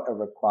it's not a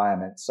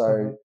requirement.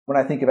 So when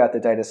I think about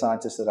the data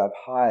scientists that I've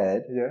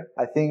hired,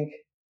 I think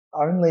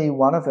only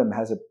one of them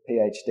has a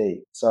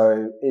PhD.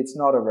 So it's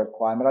not a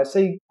requirement. I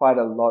see quite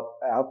a lot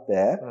out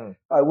there.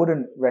 I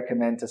wouldn't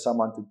recommend to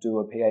someone to do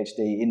a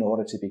PhD in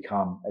order to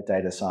become a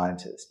data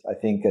scientist. I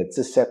think it's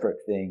a separate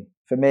thing.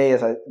 For me,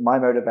 my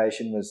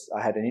motivation was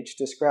I had an itch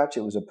to scratch.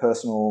 It was a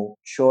personal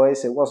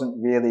choice. It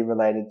wasn't really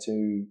related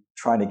to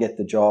trying to get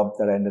the job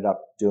that I ended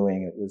up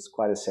doing. It was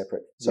quite a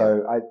separate.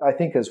 So I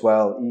think as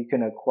well, you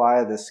can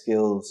acquire the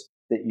skills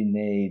that you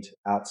need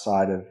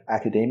outside of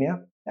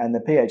academia. And the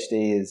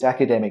PhD is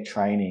academic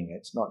training.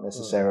 It's not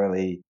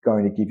necessarily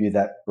going to give you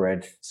that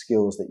breadth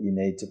skills that you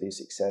need to be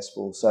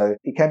successful. So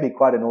it can be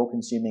quite an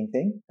all-consuming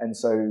thing. And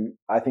so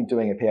I think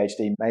doing a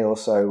PhD may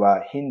also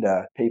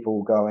hinder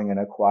people going and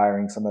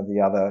acquiring some of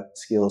the other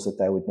skills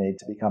that they would need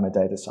to become a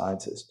data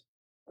scientist.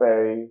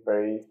 Very,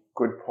 very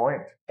good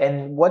point.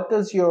 And what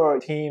does your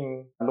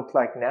team look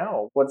like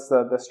now? What's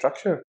the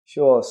structure?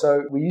 Sure.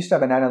 So we used to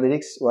have I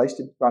used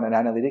to run an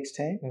analytics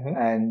team,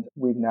 and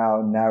we've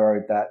now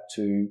narrowed that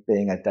to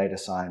being a data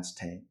science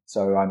team.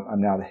 So I'm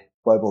now the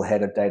global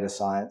head of data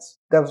science.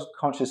 That was a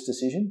conscious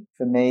decision.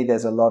 For me,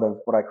 there's a lot of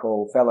what I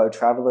call fellow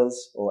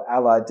travelers or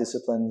allied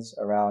disciplines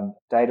around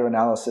data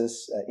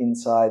analysis,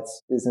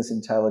 insights, business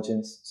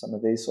intelligence, some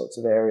of these sorts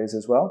of areas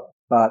as well.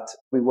 But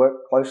we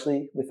work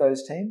closely with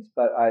those teams,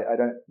 but I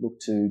don't look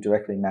to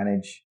directly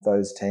manage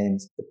those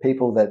teams. The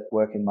people that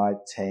work in my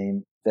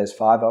team, there's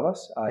 5 of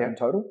us in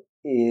total,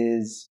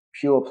 is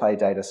pure play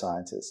data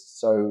scientists.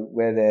 So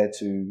we're there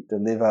to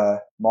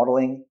deliver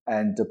modeling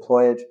and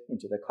deploy it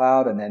into the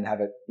cloud and then have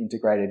it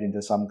integrated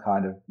into some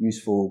kind of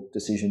useful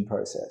decision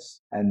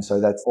process. And so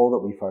that's all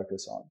that we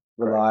focus on.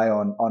 Rely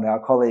on our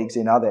colleagues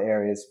in other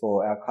areas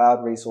for our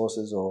cloud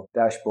resources or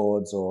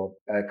dashboards or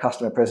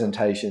customer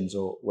presentations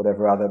or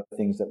whatever other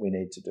things that we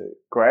need to do.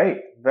 Great.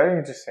 Very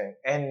interesting.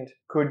 And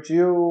could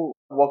you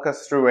walk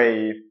us through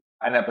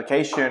an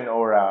application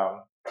or a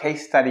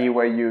case study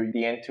where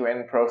the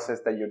end-to-end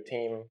process that your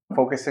team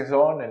focuses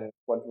on, and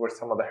what were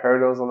some of the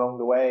hurdles along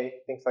the way,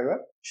 things like that?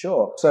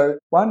 Sure. So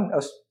one, I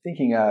was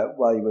thinking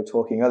while you were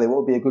talking earlier, what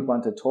would be a good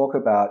one to talk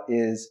about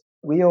is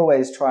we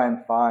always try and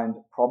find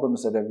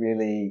problems that are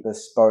really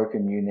bespoke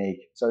and unique.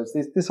 So it's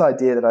this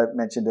idea that I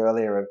mentioned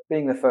earlier of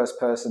being the first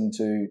person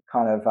to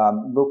kind of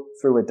look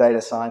through a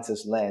data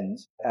scientist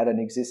lens at an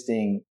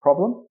existing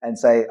problem and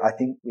say, I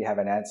think we have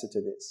an answer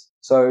to this.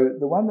 So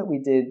the one that we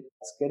did,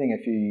 it's getting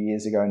a few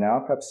years ago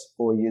now, perhaps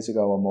 4 years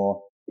ago or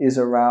more, is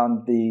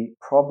around the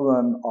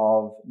problem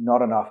of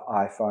not enough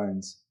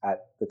iPhones at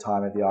the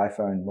time of the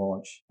iPhone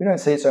launch. We don't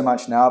see it so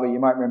much now, but you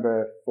might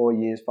remember 4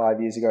 years,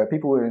 5 years ago,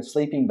 people were in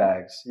sleeping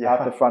bags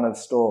out the front of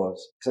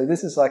stores. So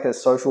this is like a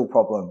social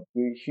problem.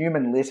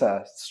 Human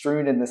litter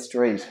strewn in the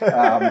street,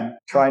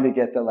 trying to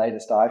get the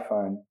latest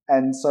iPhone.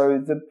 And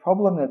so the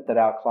problem that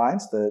our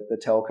clients,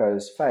 the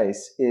telcos,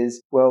 face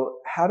is, well,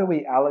 how do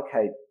we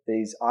allocate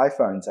these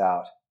iPhones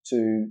out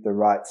to the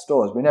right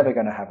stores? We're never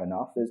going to have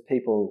enough.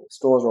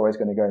 Stores are always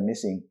going to go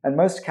missing. And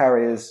most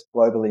carriers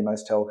globally,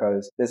 most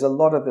telcos, there's a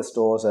lot of the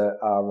stores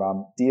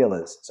are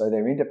dealers. So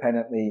they're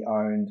independently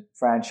owned,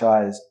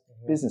 franchised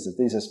businesses.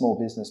 These are small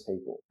business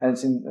people. And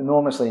it's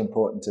enormously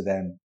important to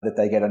them that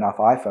they get enough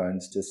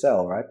iPhones to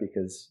sell, right?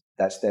 Because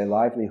that's their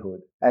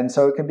livelihood. And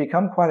so it can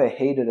become quite a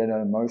heated and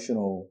an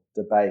emotional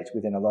debate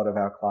within a lot of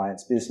our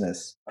clients'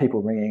 business.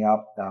 People ringing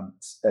up,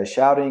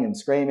 shouting and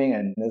screaming,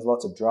 and there's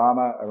lots of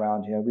drama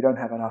around, we don't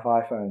have enough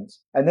iPhones.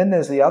 And then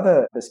there's the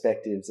other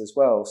perspectives as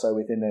well. So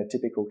within a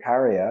typical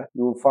carrier,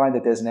 you will find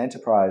that there's an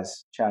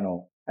enterprise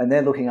channel, and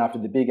they're looking after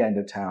the big end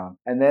of town.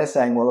 And they're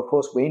saying, well, of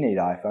course we need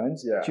iPhones.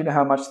 Yeah. Do you know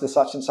how much the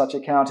such and such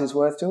account is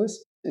worth to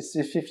us? It's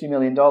just $50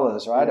 million,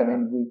 right? Yeah. I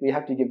mean, we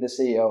have to give the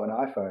CEO an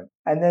iPhone.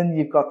 And then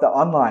you've got the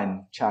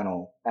online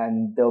channel,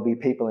 and there'll be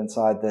people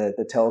inside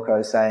the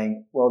telco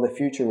saying, well, the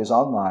future is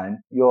online.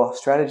 Your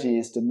strategy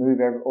is to move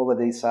all of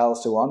these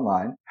sales to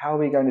online. How are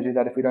we going to do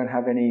that if we don't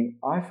have any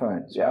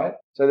iPhones, right?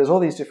 So there's all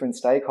these different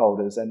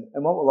stakeholders. And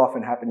what will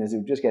often happen is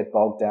you'll just get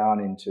bogged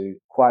down into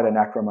quite an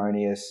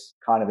acrimonious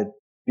kind of a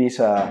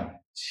bitter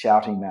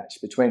shouting match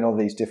between all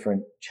these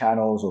different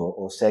channels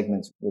or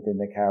segments within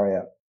the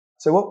carrier.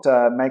 So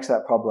what makes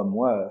that problem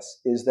worse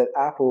is that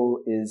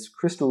Apple is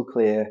crystal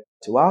clear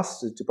to us,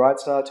 to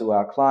Brightstar, to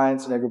our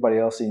clients and everybody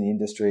else in the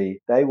industry.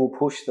 They will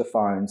push the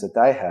phones that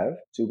they have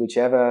to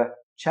whichever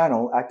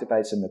channel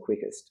activates them the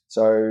quickest.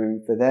 So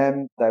for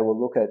them, they will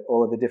look at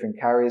all of the different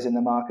carriers in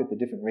the market, the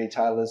different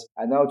retailers,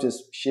 and they'll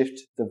just shift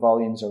the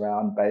volumes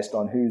around based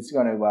on who's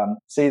going to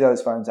see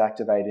those phones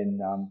activate in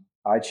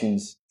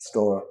iTunes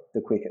store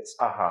the quickest.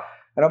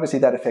 And obviously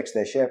that affects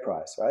their share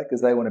price, right?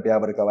 Because they want to be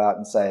able to go out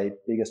and say,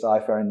 biggest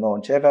iPhone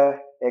launch ever,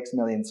 X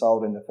million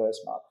sold in the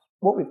first month.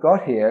 What we've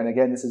got here, and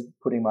again, this is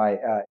putting my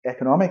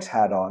economics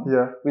hat on,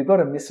 we've got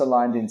a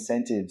misaligned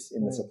incentives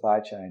in the supply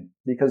chain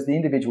because the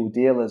individual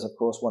dealers, of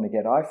course, want to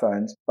get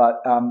iPhones,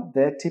 but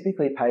they're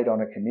typically paid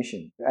on a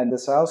commission. And the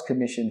sales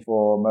commission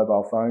for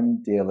mobile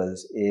phone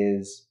dealers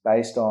is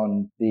based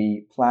on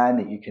the plan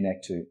that you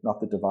connect to,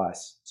 not the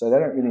device. So they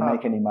don't really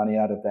make any money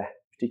out of the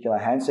particular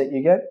handset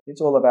you get. It's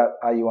all about,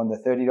 are you on the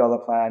 $30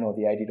 plan or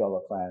the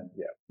 $80 plan?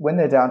 When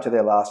they're down to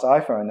their last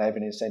iPhone, they have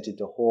an incentive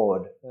to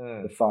hoard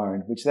the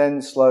phone, which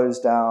then slows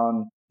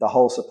down the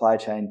whole supply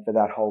chain for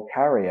that whole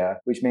carrier,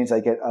 which means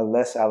they get a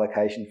less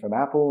allocation from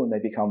Apple and they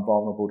become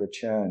vulnerable to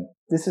churn.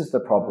 This is the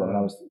problem. And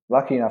I was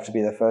lucky enough to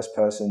be the first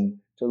person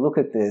to look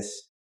at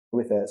this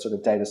with a sort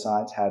of data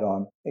science hat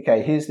on.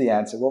 Okay, here's the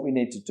answer. What we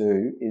need to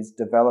do is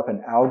develop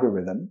an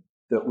algorithm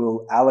that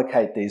will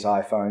allocate these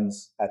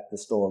iPhones at the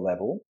store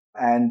level.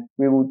 And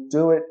we will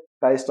do it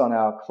based on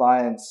our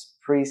clients'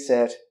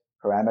 preset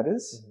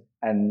parameters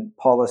and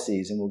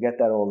policies, and we'll get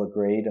that all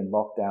agreed and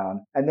locked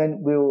down. And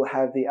then we'll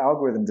have the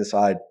algorithm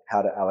decide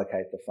how to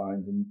allocate the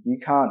phones. And you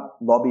can't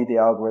lobby the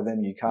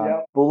algorithm, you can't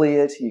bully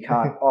it, you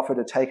can't offer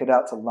to take it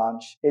out to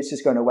lunch. It's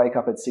just going to wake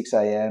up at 6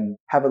 a.m.,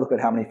 have a look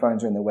at how many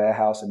phones are in the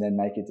warehouse, and then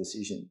make a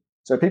decision.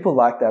 So people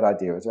like that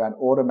idea. It's around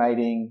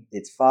automating.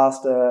 It's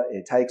faster.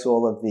 It takes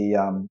all of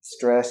the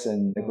stress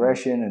and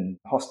aggression and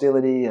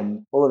hostility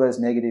and all of those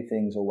negative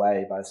things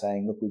away by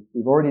saying, look,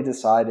 we've already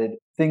decided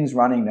things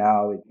running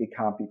now, it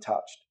can't be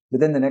touched.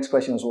 But then the next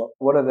question was,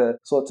 what are the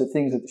sorts of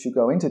things that should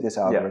go into this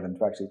algorithm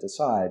to actually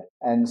decide?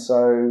 And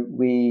so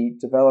we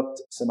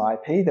developed some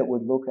IP that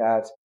would look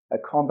at a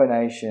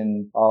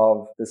combination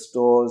of the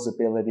store's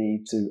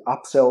ability to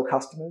upsell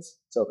customers.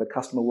 So if a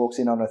customer walks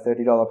in on a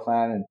 $30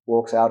 plan and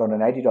walks out on an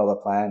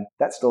 $80 plan,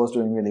 that store's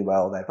doing really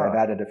well. They've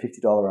added a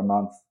 $50 a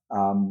month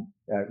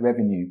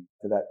revenue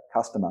to that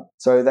customer.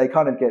 So they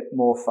kind of get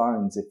more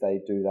phones if they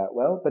do that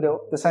well. But at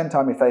the same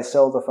time, if they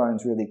sell the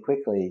phones really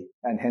quickly,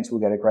 and hence we'll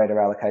get a greater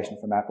allocation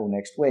from Apple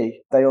next week,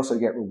 they also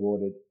get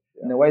rewarded.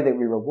 And the way that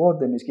we reward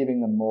them is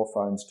giving them more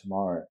phones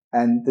tomorrow.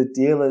 And the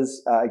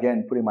dealers,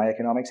 again, putting my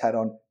economics hat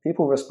on,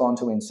 people respond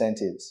to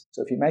incentives.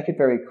 So if you make it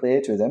very clear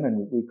to them,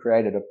 and we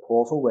created a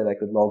portal where they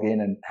could log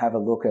in and have a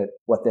look at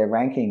what their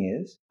ranking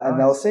is, and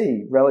they'll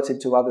see relative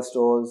to other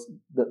stores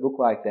that look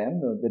like them,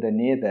 or that are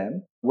near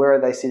them, where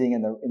are they sitting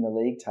in the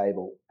league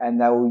table?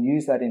 And they will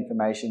use that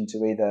information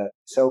to either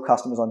sell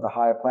customers onto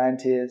higher plan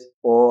tiers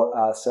or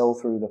sell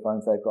through the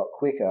phones they've got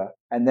quicker.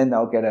 And then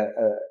they'll get a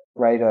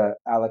greater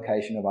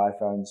allocation of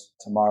iPhones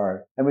tomorrow.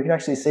 And we can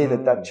actually see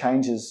that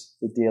changes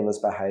the dealers'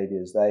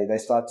 behaviors. They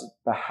start to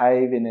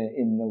behave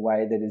in the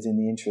way that is in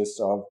the interests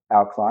of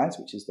our clients,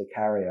 which is the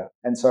carrier.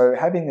 And so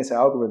having this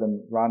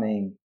algorithm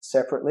running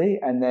separately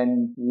and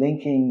then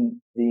linking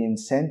the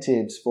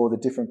incentives for the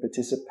different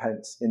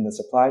participants in the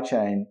supply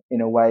chain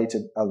in a way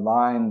to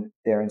align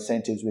their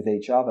incentives with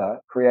each other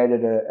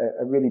created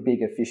a really big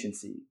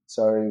efficiency.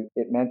 So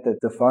it meant that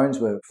the phones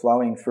were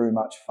flowing through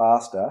much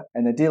faster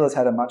and the dealers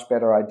had a much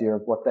better idea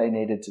of what they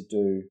needed to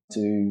do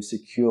to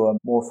secure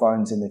more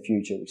phones in the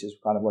future, which is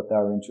kind of what they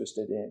were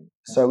interested in.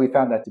 So we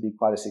found that to be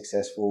quite a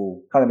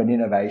successful kind of an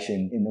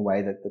innovation in the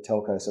way that the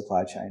telco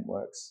supply chain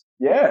works.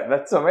 Yeah,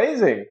 that's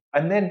amazing.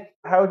 And then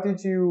how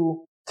did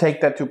you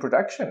take that to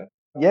production?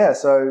 Yeah,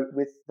 so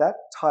with that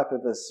type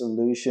of a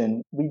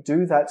solution, we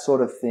do that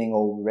sort of thing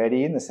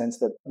already in the sense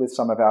that with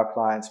some of our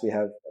clients, we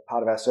have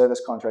part of our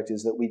service contract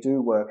is that we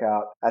do work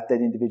out at that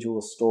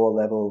individual store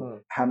level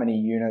how many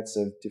units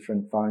of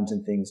different phones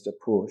and things to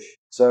push.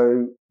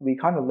 So we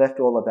kind of left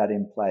all of that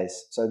in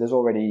place. So there's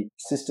already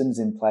systems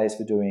in place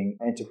for doing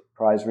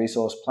enterprise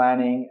resource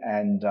planning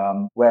and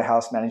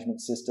warehouse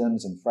management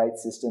systems and freight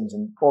systems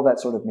and all that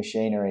sort of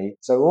machinery.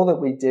 So all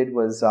that we did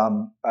was,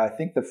 I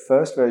think the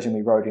first version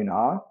we wrote in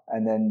R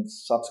and then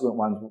subsequent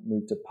ones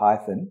moved to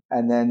Python.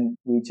 And then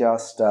we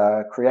just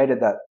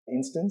created that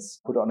instance,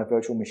 put it on a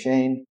virtual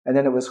machine, and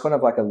then it was kind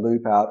of like a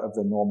loop out of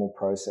the normal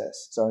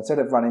process. So instead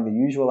of running the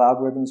usual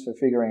algorithms for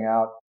figuring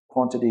out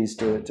quantities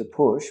to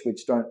push,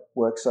 which don't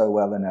work so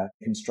well in a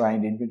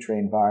constrained inventory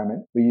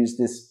environment, we use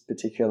this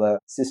particular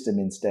system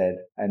instead.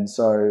 And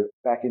so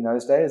back in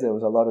those days, there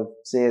was a lot of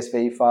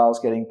CSV files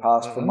getting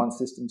passed from one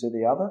system to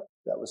the other.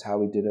 That was how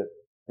we did it.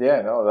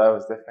 Yeah, no, that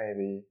was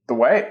definitely the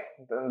way.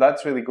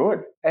 That's really good.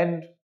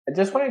 And I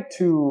just wanted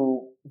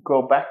to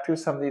go back to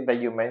something that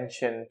you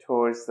mentioned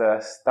towards the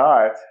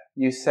start.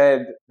 You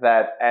said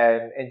that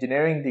an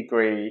engineering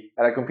degree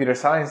and a computer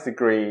science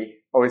degree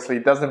obviously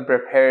doesn't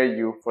prepare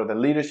you for the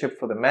leadership,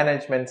 for the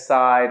management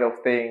side of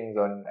things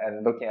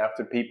and looking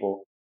after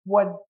people.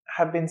 What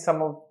have been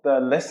some of the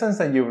lessons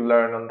that you've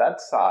learned on that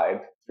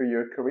side through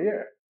your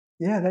career?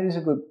 Yeah, that is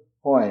a good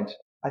point.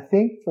 I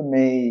think for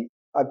me,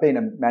 I've been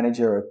a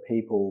manager of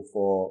people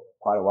for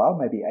quite a while,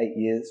 maybe 8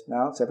 years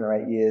now, 7 or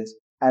 8 years.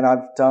 And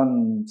I've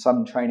done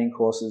some training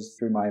courses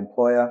through my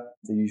employer,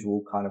 the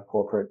usual kind of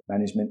corporate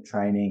management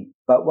training.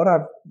 But what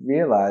I've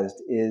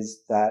realized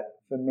is that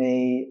for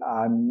me,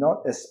 I'm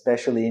not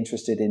especially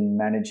interested in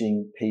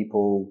managing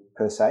people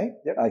per se,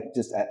 like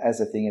just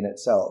as a thing in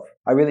itself.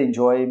 I really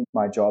enjoy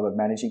my job of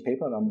managing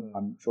people, and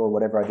I'm sure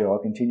whatever I do, I'll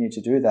continue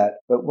to do that.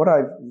 But what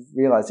I've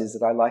realized is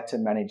that I like to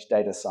manage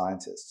data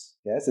scientists.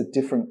 Yeah, it's a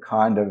different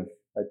kind of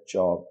a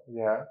job.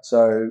 Yeah.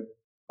 So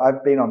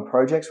I've been on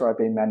projects where I've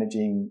been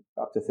managing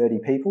up to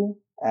 30 people.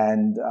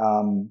 And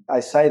I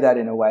say that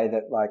in a way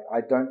that, like, I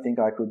don't think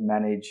I could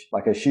manage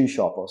like a shoe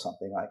shop or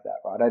something like that,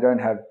 right? I don't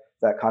have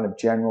that kind of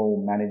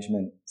general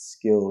management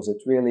skills.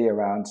 It's really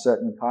around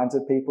certain kinds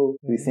of people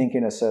who think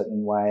in a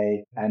certain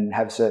way and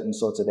have certain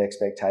sorts of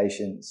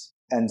expectations.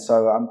 And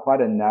so I'm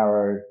quite a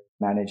narrow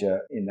manager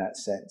in that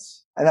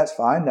sense. And that's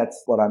fine.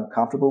 That's what I'm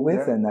comfortable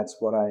with, and that's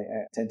what I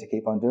tend to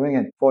keep on doing.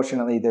 And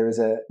fortunately, there is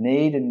a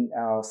need in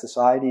our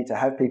society to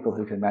have people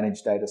who can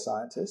manage data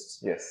scientists.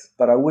 Yes.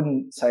 But I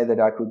wouldn't say that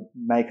I could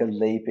make a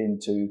leap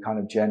into kind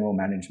of general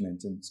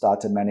management and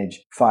start to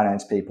manage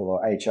finance people or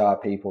HR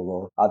people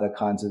or other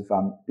kinds of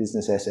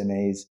business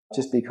SMEs,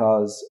 just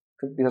because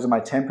of my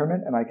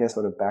temperament and I guess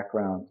sort of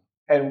background.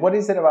 And what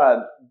is it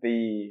about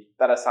the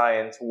data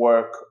science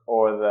work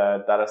or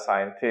the data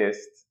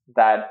scientists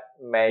that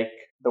make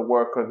the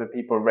work of the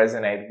people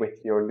resonate with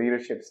your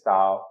leadership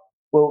style?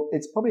 Well,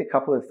 it's probably a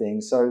couple of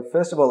things. So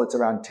first of all, it's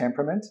around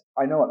temperament.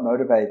 I know what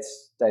motivates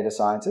data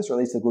scientists, or at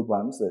least the good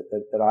ones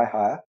that I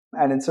hire.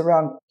 And it's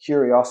around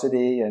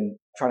curiosity and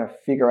trying to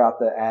figure out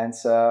the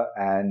answer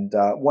and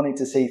wanting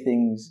to see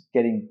things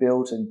getting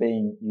built and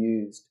being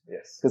used.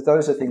 Yes. Because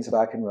those are things that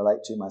I can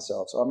relate to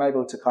myself. So I'm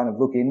able to kind of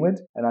look inward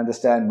and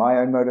understand my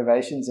own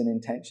motivations and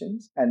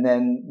intentions and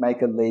then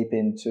make a leap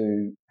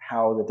into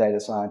how the data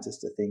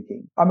scientists are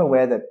thinking. I'm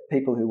aware that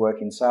people who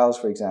work in sales,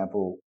 for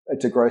example,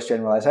 it's a gross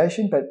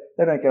generalization, but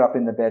they don't get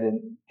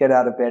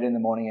out of bed in the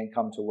morning and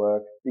come to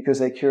work because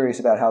they're curious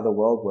about how the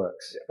world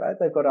works, right?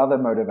 They've got other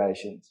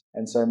motivations.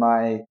 And so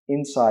my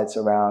insights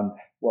around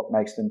what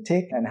makes them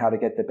tick and how to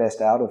get the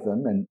best out of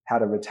them and how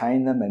to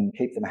retain them and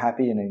keep them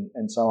happy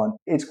and so on,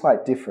 it's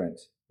quite different.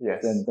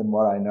 Yes. Than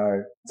what I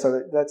know.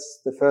 So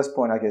that's the first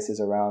point, I guess,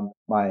 is around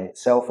my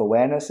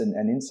self-awareness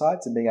and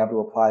insights and being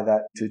able to apply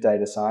that to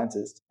data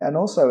scientists. And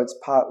also it's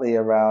partly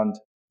around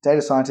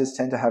data scientists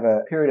tend to have a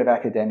period of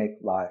academic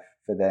life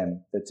for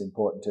them that's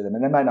important to them.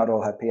 And they may not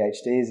all have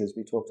PhDs, as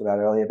we talked about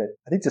earlier, but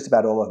I think just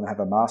about all of them have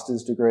a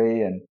master's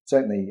degree and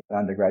certainly an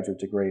undergraduate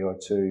degree or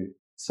two.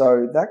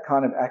 So that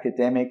kind of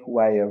academic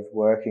way of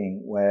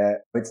working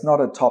where it's not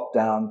a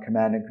top-down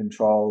command and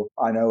control,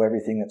 I know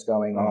everything that's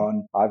going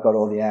on, I've got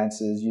all the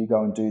answers, you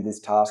go and do this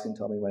task and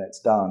tell me when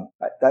it's done.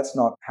 That's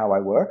not how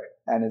I work,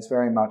 and it's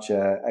very much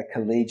a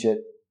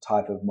collegiate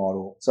type of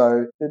model.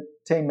 So the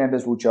team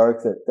members will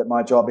joke that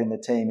my job in the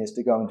team is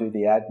to go and do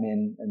the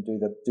admin and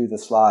do the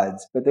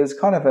slides. But there's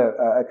kind of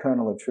a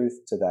kernel of truth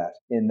to that,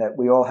 in that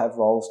we all have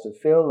roles to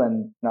fill,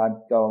 and I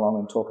go along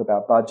and talk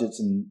about budgets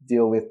and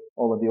deal with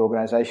all of the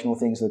organizational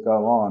things that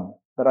go on.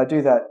 But I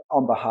do that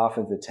on behalf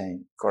of the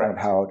team. Correct. Kind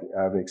of how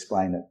I would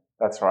explain it.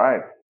 That's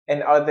right.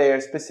 And are there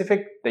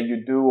specific that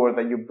you do or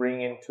that you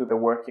bring into the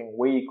working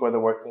week or the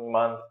working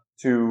month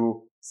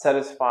to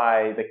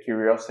satisfy the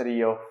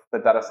curiosity of the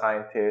data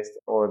scientist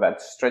or that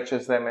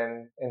stretches them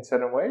in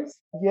certain ways?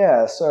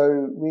 Yeah,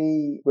 so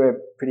we're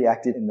pretty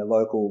active in the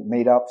local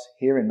meetups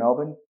here in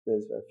Melbourne.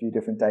 There's a few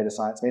different data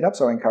science meetups,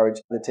 so I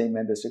encourage the team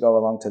members to go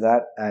along to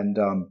that. And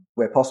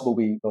where possible,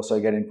 we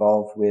also get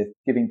involved with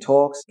giving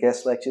talks,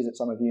 guest lectures at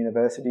some of the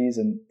universities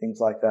and things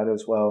like that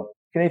as well.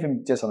 You can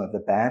even just some of the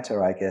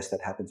banter, I guess, that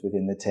happens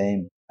within the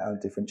team,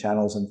 different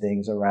channels and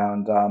things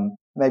around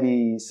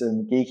maybe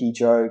some geeky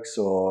jokes,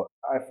 or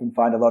I often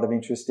find a lot of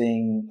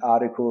interesting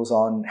articles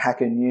on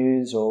Hacker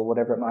News or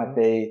whatever it might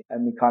be,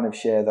 and we kind of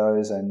share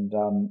those and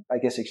I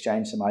guess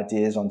exchange some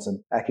ideas on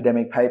some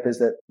academic papers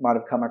that might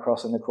have come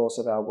across in the course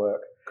of our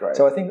work. Great.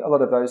 So I think a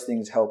lot of those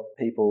things help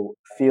people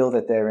feel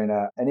that they're in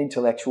an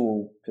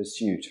intellectual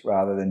pursuit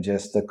rather than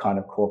just the kind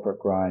of corporate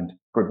grind.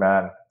 Good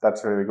man.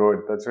 That's really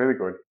good. That's really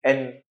good.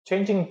 And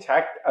changing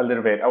tack a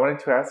little bit, I wanted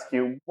to ask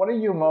you, what are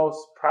you most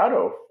proud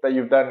of that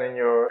you've done in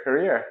your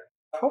career?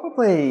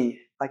 Probably,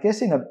 I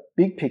guess, in a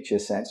big picture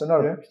sense, so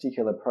not a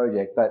particular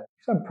project, but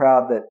I'm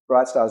proud that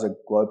Brightstar is a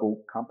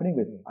global company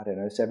with,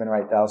 7,000 or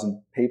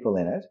 8,000 people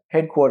in it,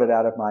 headquartered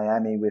out of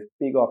Miami with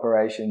big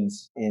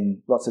operations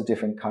in lots of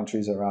different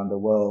countries around the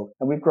world.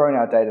 And we've grown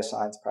our data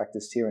science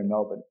practice here in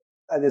Melbourne.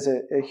 There's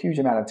a huge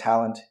amount of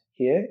talent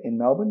here in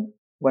Melbourne.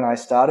 When I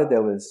started,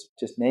 there was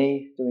just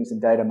me doing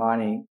some data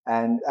mining.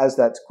 And as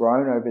that's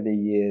grown over the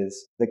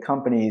years, the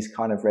companies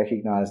kind of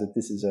recognize that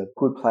this is a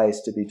good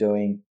place to be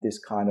doing this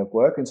kind of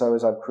work. And so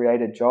as I've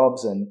created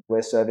jobs and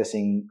we're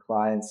servicing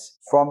clients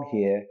from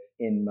here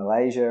in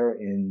Malaysia,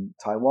 in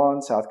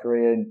Taiwan, South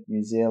Korea,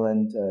 New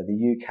Zealand, the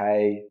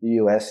UK, the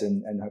US,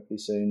 and hopefully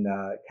soon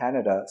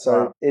Canada. So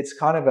Wow. it's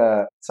kind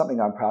of something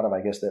I'm proud of,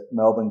 I guess, that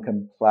Melbourne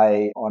can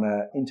play on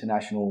an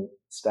international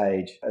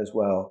stage as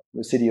well.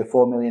 We're a city of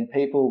 4 million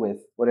people with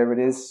whatever it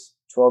is,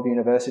 12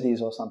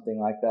 universities or something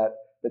like that.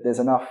 But there's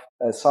enough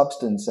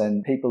substance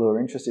and people who are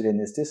interested in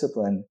this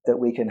discipline that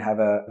we can have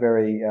a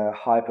very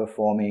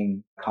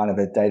high-performing kind of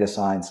a data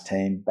science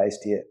team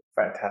based here.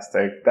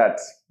 Fantastic.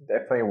 That's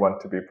definitely one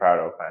to be proud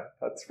of, man.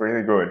 That's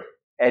really good.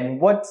 And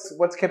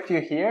what's kept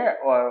you here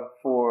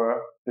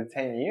for the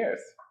 10 years?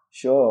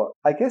 Sure.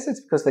 I guess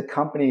it's because the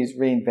company's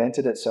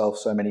reinvented itself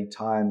so many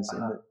times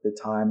in the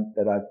time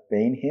that I've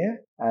been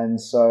here. And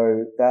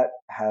so that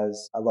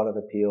has a lot of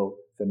appeal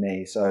for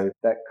me. So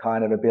that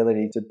kind of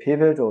ability to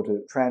pivot or to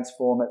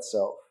transform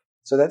itself.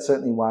 So that's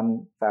certainly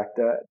one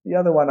factor. The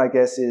other one, I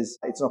guess, is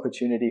it's an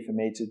opportunity for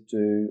me to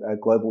do a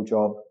global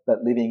job, but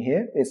living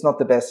here. It's not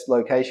the best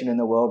location in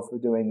the world for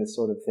doing this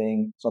sort of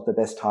thing. It's not the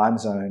best time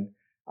zone.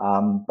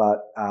 But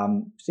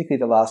particularly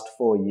the last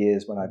 4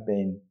 years when I've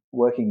been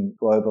working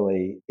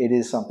globally, it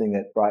is something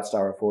that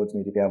Brightstar affords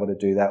me to be able to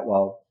do that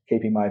while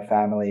keeping my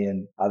family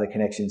and other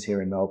connections here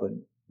in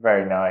Melbourne.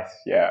 Very nice.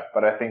 Yeah.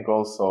 But I think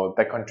also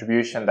the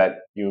contribution that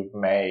you've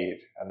made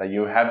and that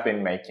you have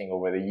been making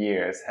over the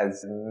years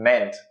has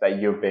meant that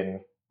you've been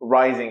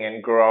rising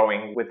and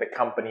growing with the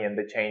company and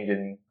the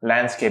changing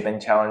landscape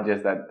and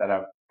challenges that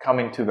have come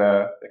into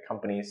the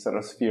company's sort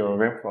of sphere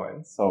of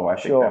influence. So I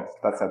think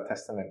that's a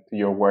testament to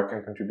your work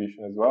and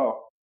contribution as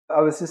well.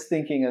 I was just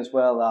thinking as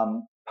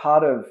well,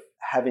 part of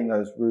having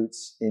those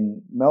roots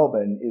in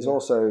Melbourne is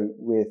also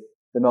with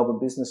the Melbourne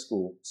Business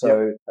School.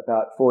 So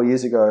about 4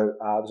 years ago,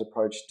 I was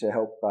approached to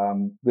help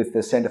with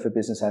the Centre for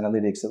Business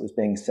Analytics that was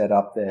being set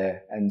up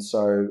there. And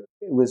so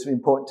it was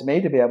important to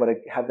me to be able to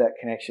have that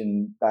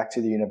connection back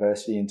to the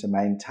university and to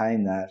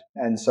maintain that.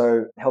 And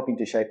so helping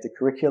to shape the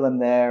curriculum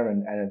there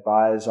and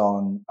advise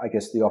on, I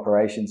guess, the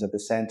operations of the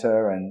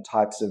centre and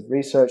types of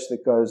research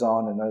that goes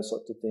on and those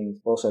sorts of things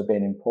have also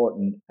been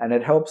important. And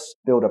it helps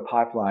build a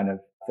pipeline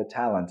for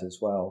talent as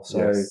well.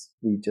 So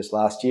we just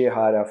last year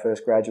hired our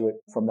first graduate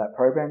from that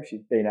program.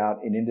 She'd been out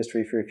in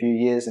industry for a few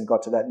years and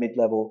got to that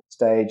mid-level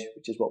stage,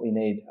 which is what we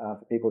need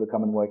for people to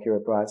come and work here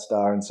at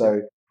Brightstar. And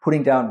so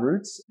putting down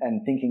roots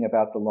and thinking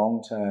about the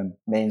long term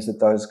means that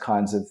those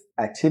kinds of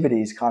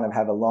activities kind of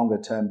have a longer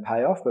term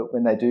payoff. But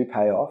when they do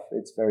pay off,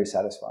 it's very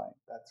satisfying.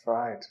 That's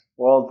right.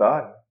 Well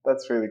done.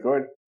 That's really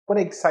good. What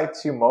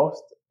excites you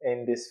most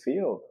in this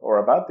field or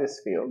about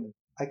this field?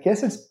 I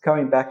guess it's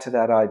going back to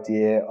that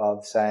idea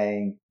of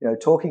saying,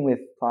 talking with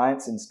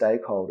clients and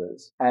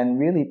stakeholders and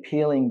really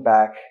peeling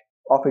back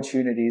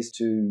opportunities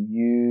to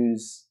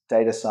use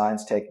data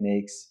science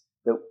techniques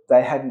that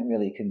they hadn't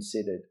really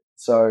considered.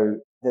 So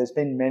there's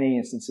been many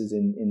instances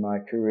in my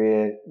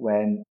career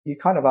when you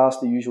kind of ask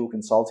the usual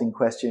consulting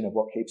question of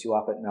what keeps you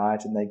up at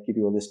night and they give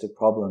you a list of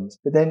problems.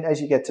 But then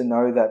as you get to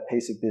know that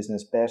piece of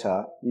business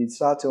better, you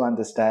start to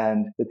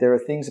understand that there are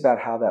things about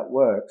how that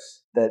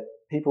works that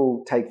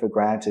people take for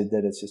granted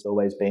that it's just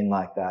always been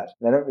like that.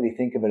 They don't really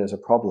think of it as a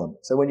problem.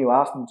 So when you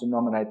ask them to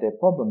nominate their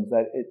problems,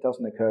 that it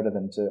doesn't occur to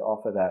them to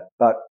offer that.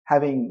 But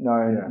having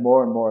known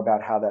more and more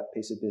about how that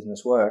piece of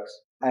business works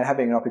and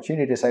having an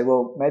opportunity to say,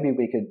 well, maybe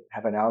we could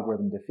have an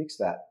algorithm to fix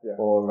that.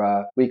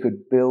 Or we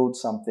could build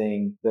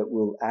something that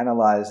will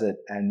analyze it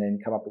and then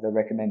come up with a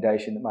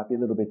recommendation that might be a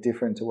little bit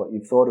different to what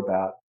you've thought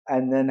about.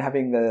 And then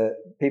having the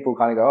people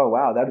kind of go, oh,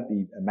 wow, that would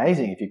be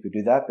amazing if you could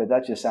do that, but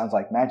that just sounds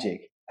like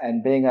magic.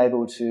 And being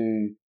able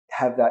to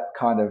have that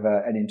kind of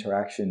an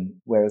interaction,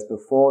 whereas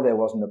before there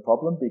wasn't a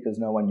problem because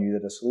no one knew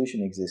that a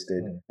solution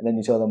existed. And then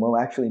you tell them, well,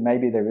 actually,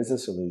 maybe there is a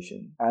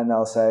solution. And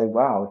they'll say,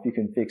 wow, if you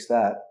can fix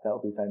that,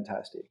 that'll be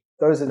fantastic.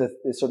 Those are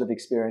the sort of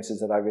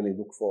experiences that I really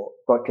look for.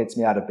 What gets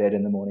me out of bed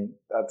in the morning.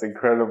 That's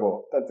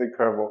incredible. That's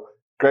incredible.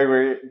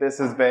 Gregory, this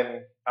has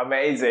been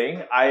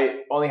amazing.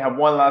 I only have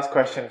one last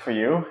question for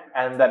you,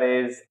 and that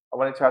is, I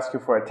wanted to ask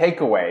you for a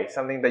takeaway,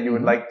 something that you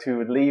would like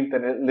to leave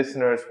the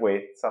listeners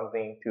with,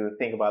 something to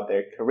think about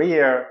their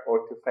career or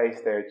to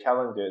face their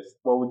challenges.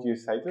 What would you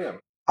say to them?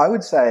 I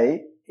would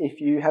say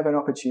if you have an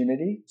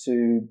opportunity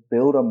to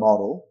build a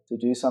model to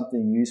do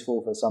something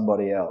useful for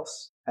somebody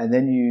else, and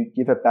then you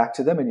give it back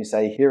to them and you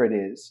say, here it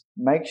is,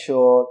 make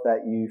sure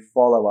that you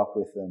follow up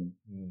with them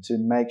to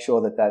make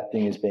sure that that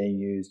thing is being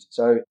used.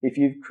 So if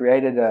you've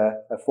created a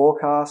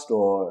forecast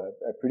or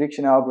a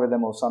prediction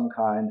algorithm or some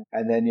kind,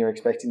 and then you're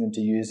expecting them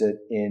to use it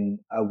in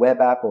a web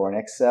app or an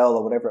Excel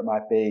or whatever it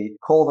might be,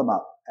 call them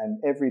up and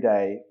every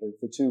day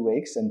for 2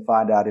 weeks and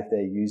find out if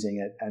they're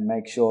using it and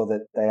make sure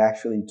that they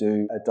actually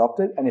do adopt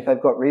it. And if they've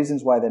got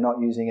reasons why they're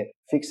not using it,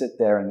 fix it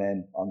there and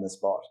then on the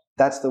spot.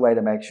 That's the way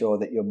to make sure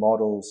that your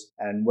models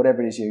and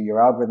whatever it is your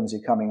algorithms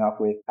you're coming up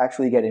with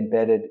actually get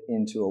embedded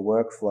into a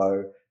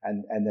workflow.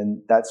 And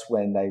then that's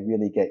when they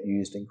really get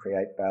used and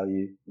create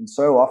value. And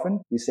so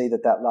often we see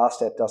that last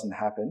step doesn't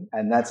happen.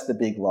 And that's the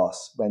big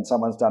loss when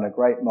someone's done a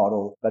great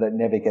model, but it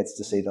never gets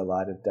to see the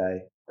light of day.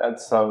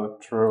 That's so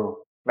true.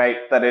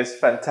 Mate, that is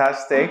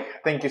fantastic.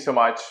 Thank you so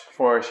much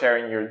for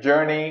sharing your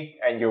journey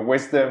and your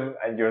wisdom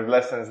and your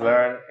lessons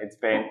learned. It's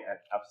been an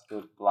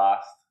absolute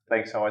blast.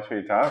 Thanks so much for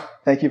your time.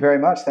 Thank you very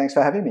much. Thanks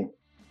for having me.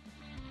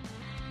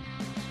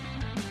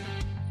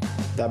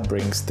 That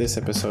brings this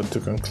episode to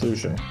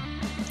conclusion.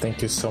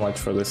 Thank you so much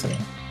for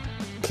listening.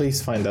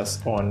 Please find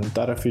us on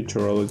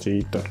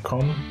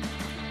datafuturology.com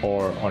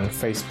or on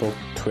Facebook,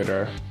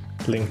 Twitter,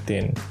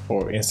 LinkedIn,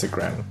 or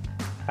Instagram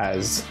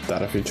as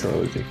Data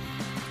Futurology.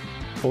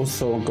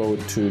 Also go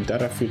to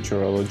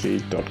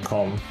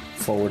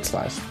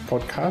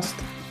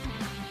datafuturology.com/podcast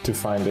to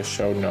find the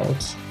show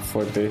notes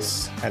for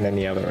this and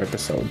any other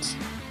episodes.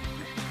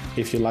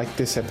 If you liked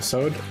this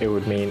episode, it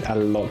would mean a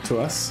lot to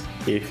us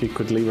if you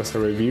could leave us a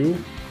review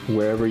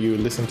wherever you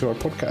listen to our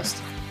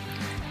podcast.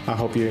 I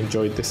hope you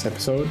enjoyed this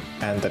episode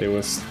and that it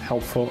was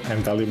helpful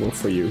and valuable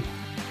for you.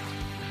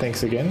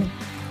 Thanks again,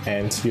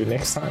 and see you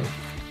next time.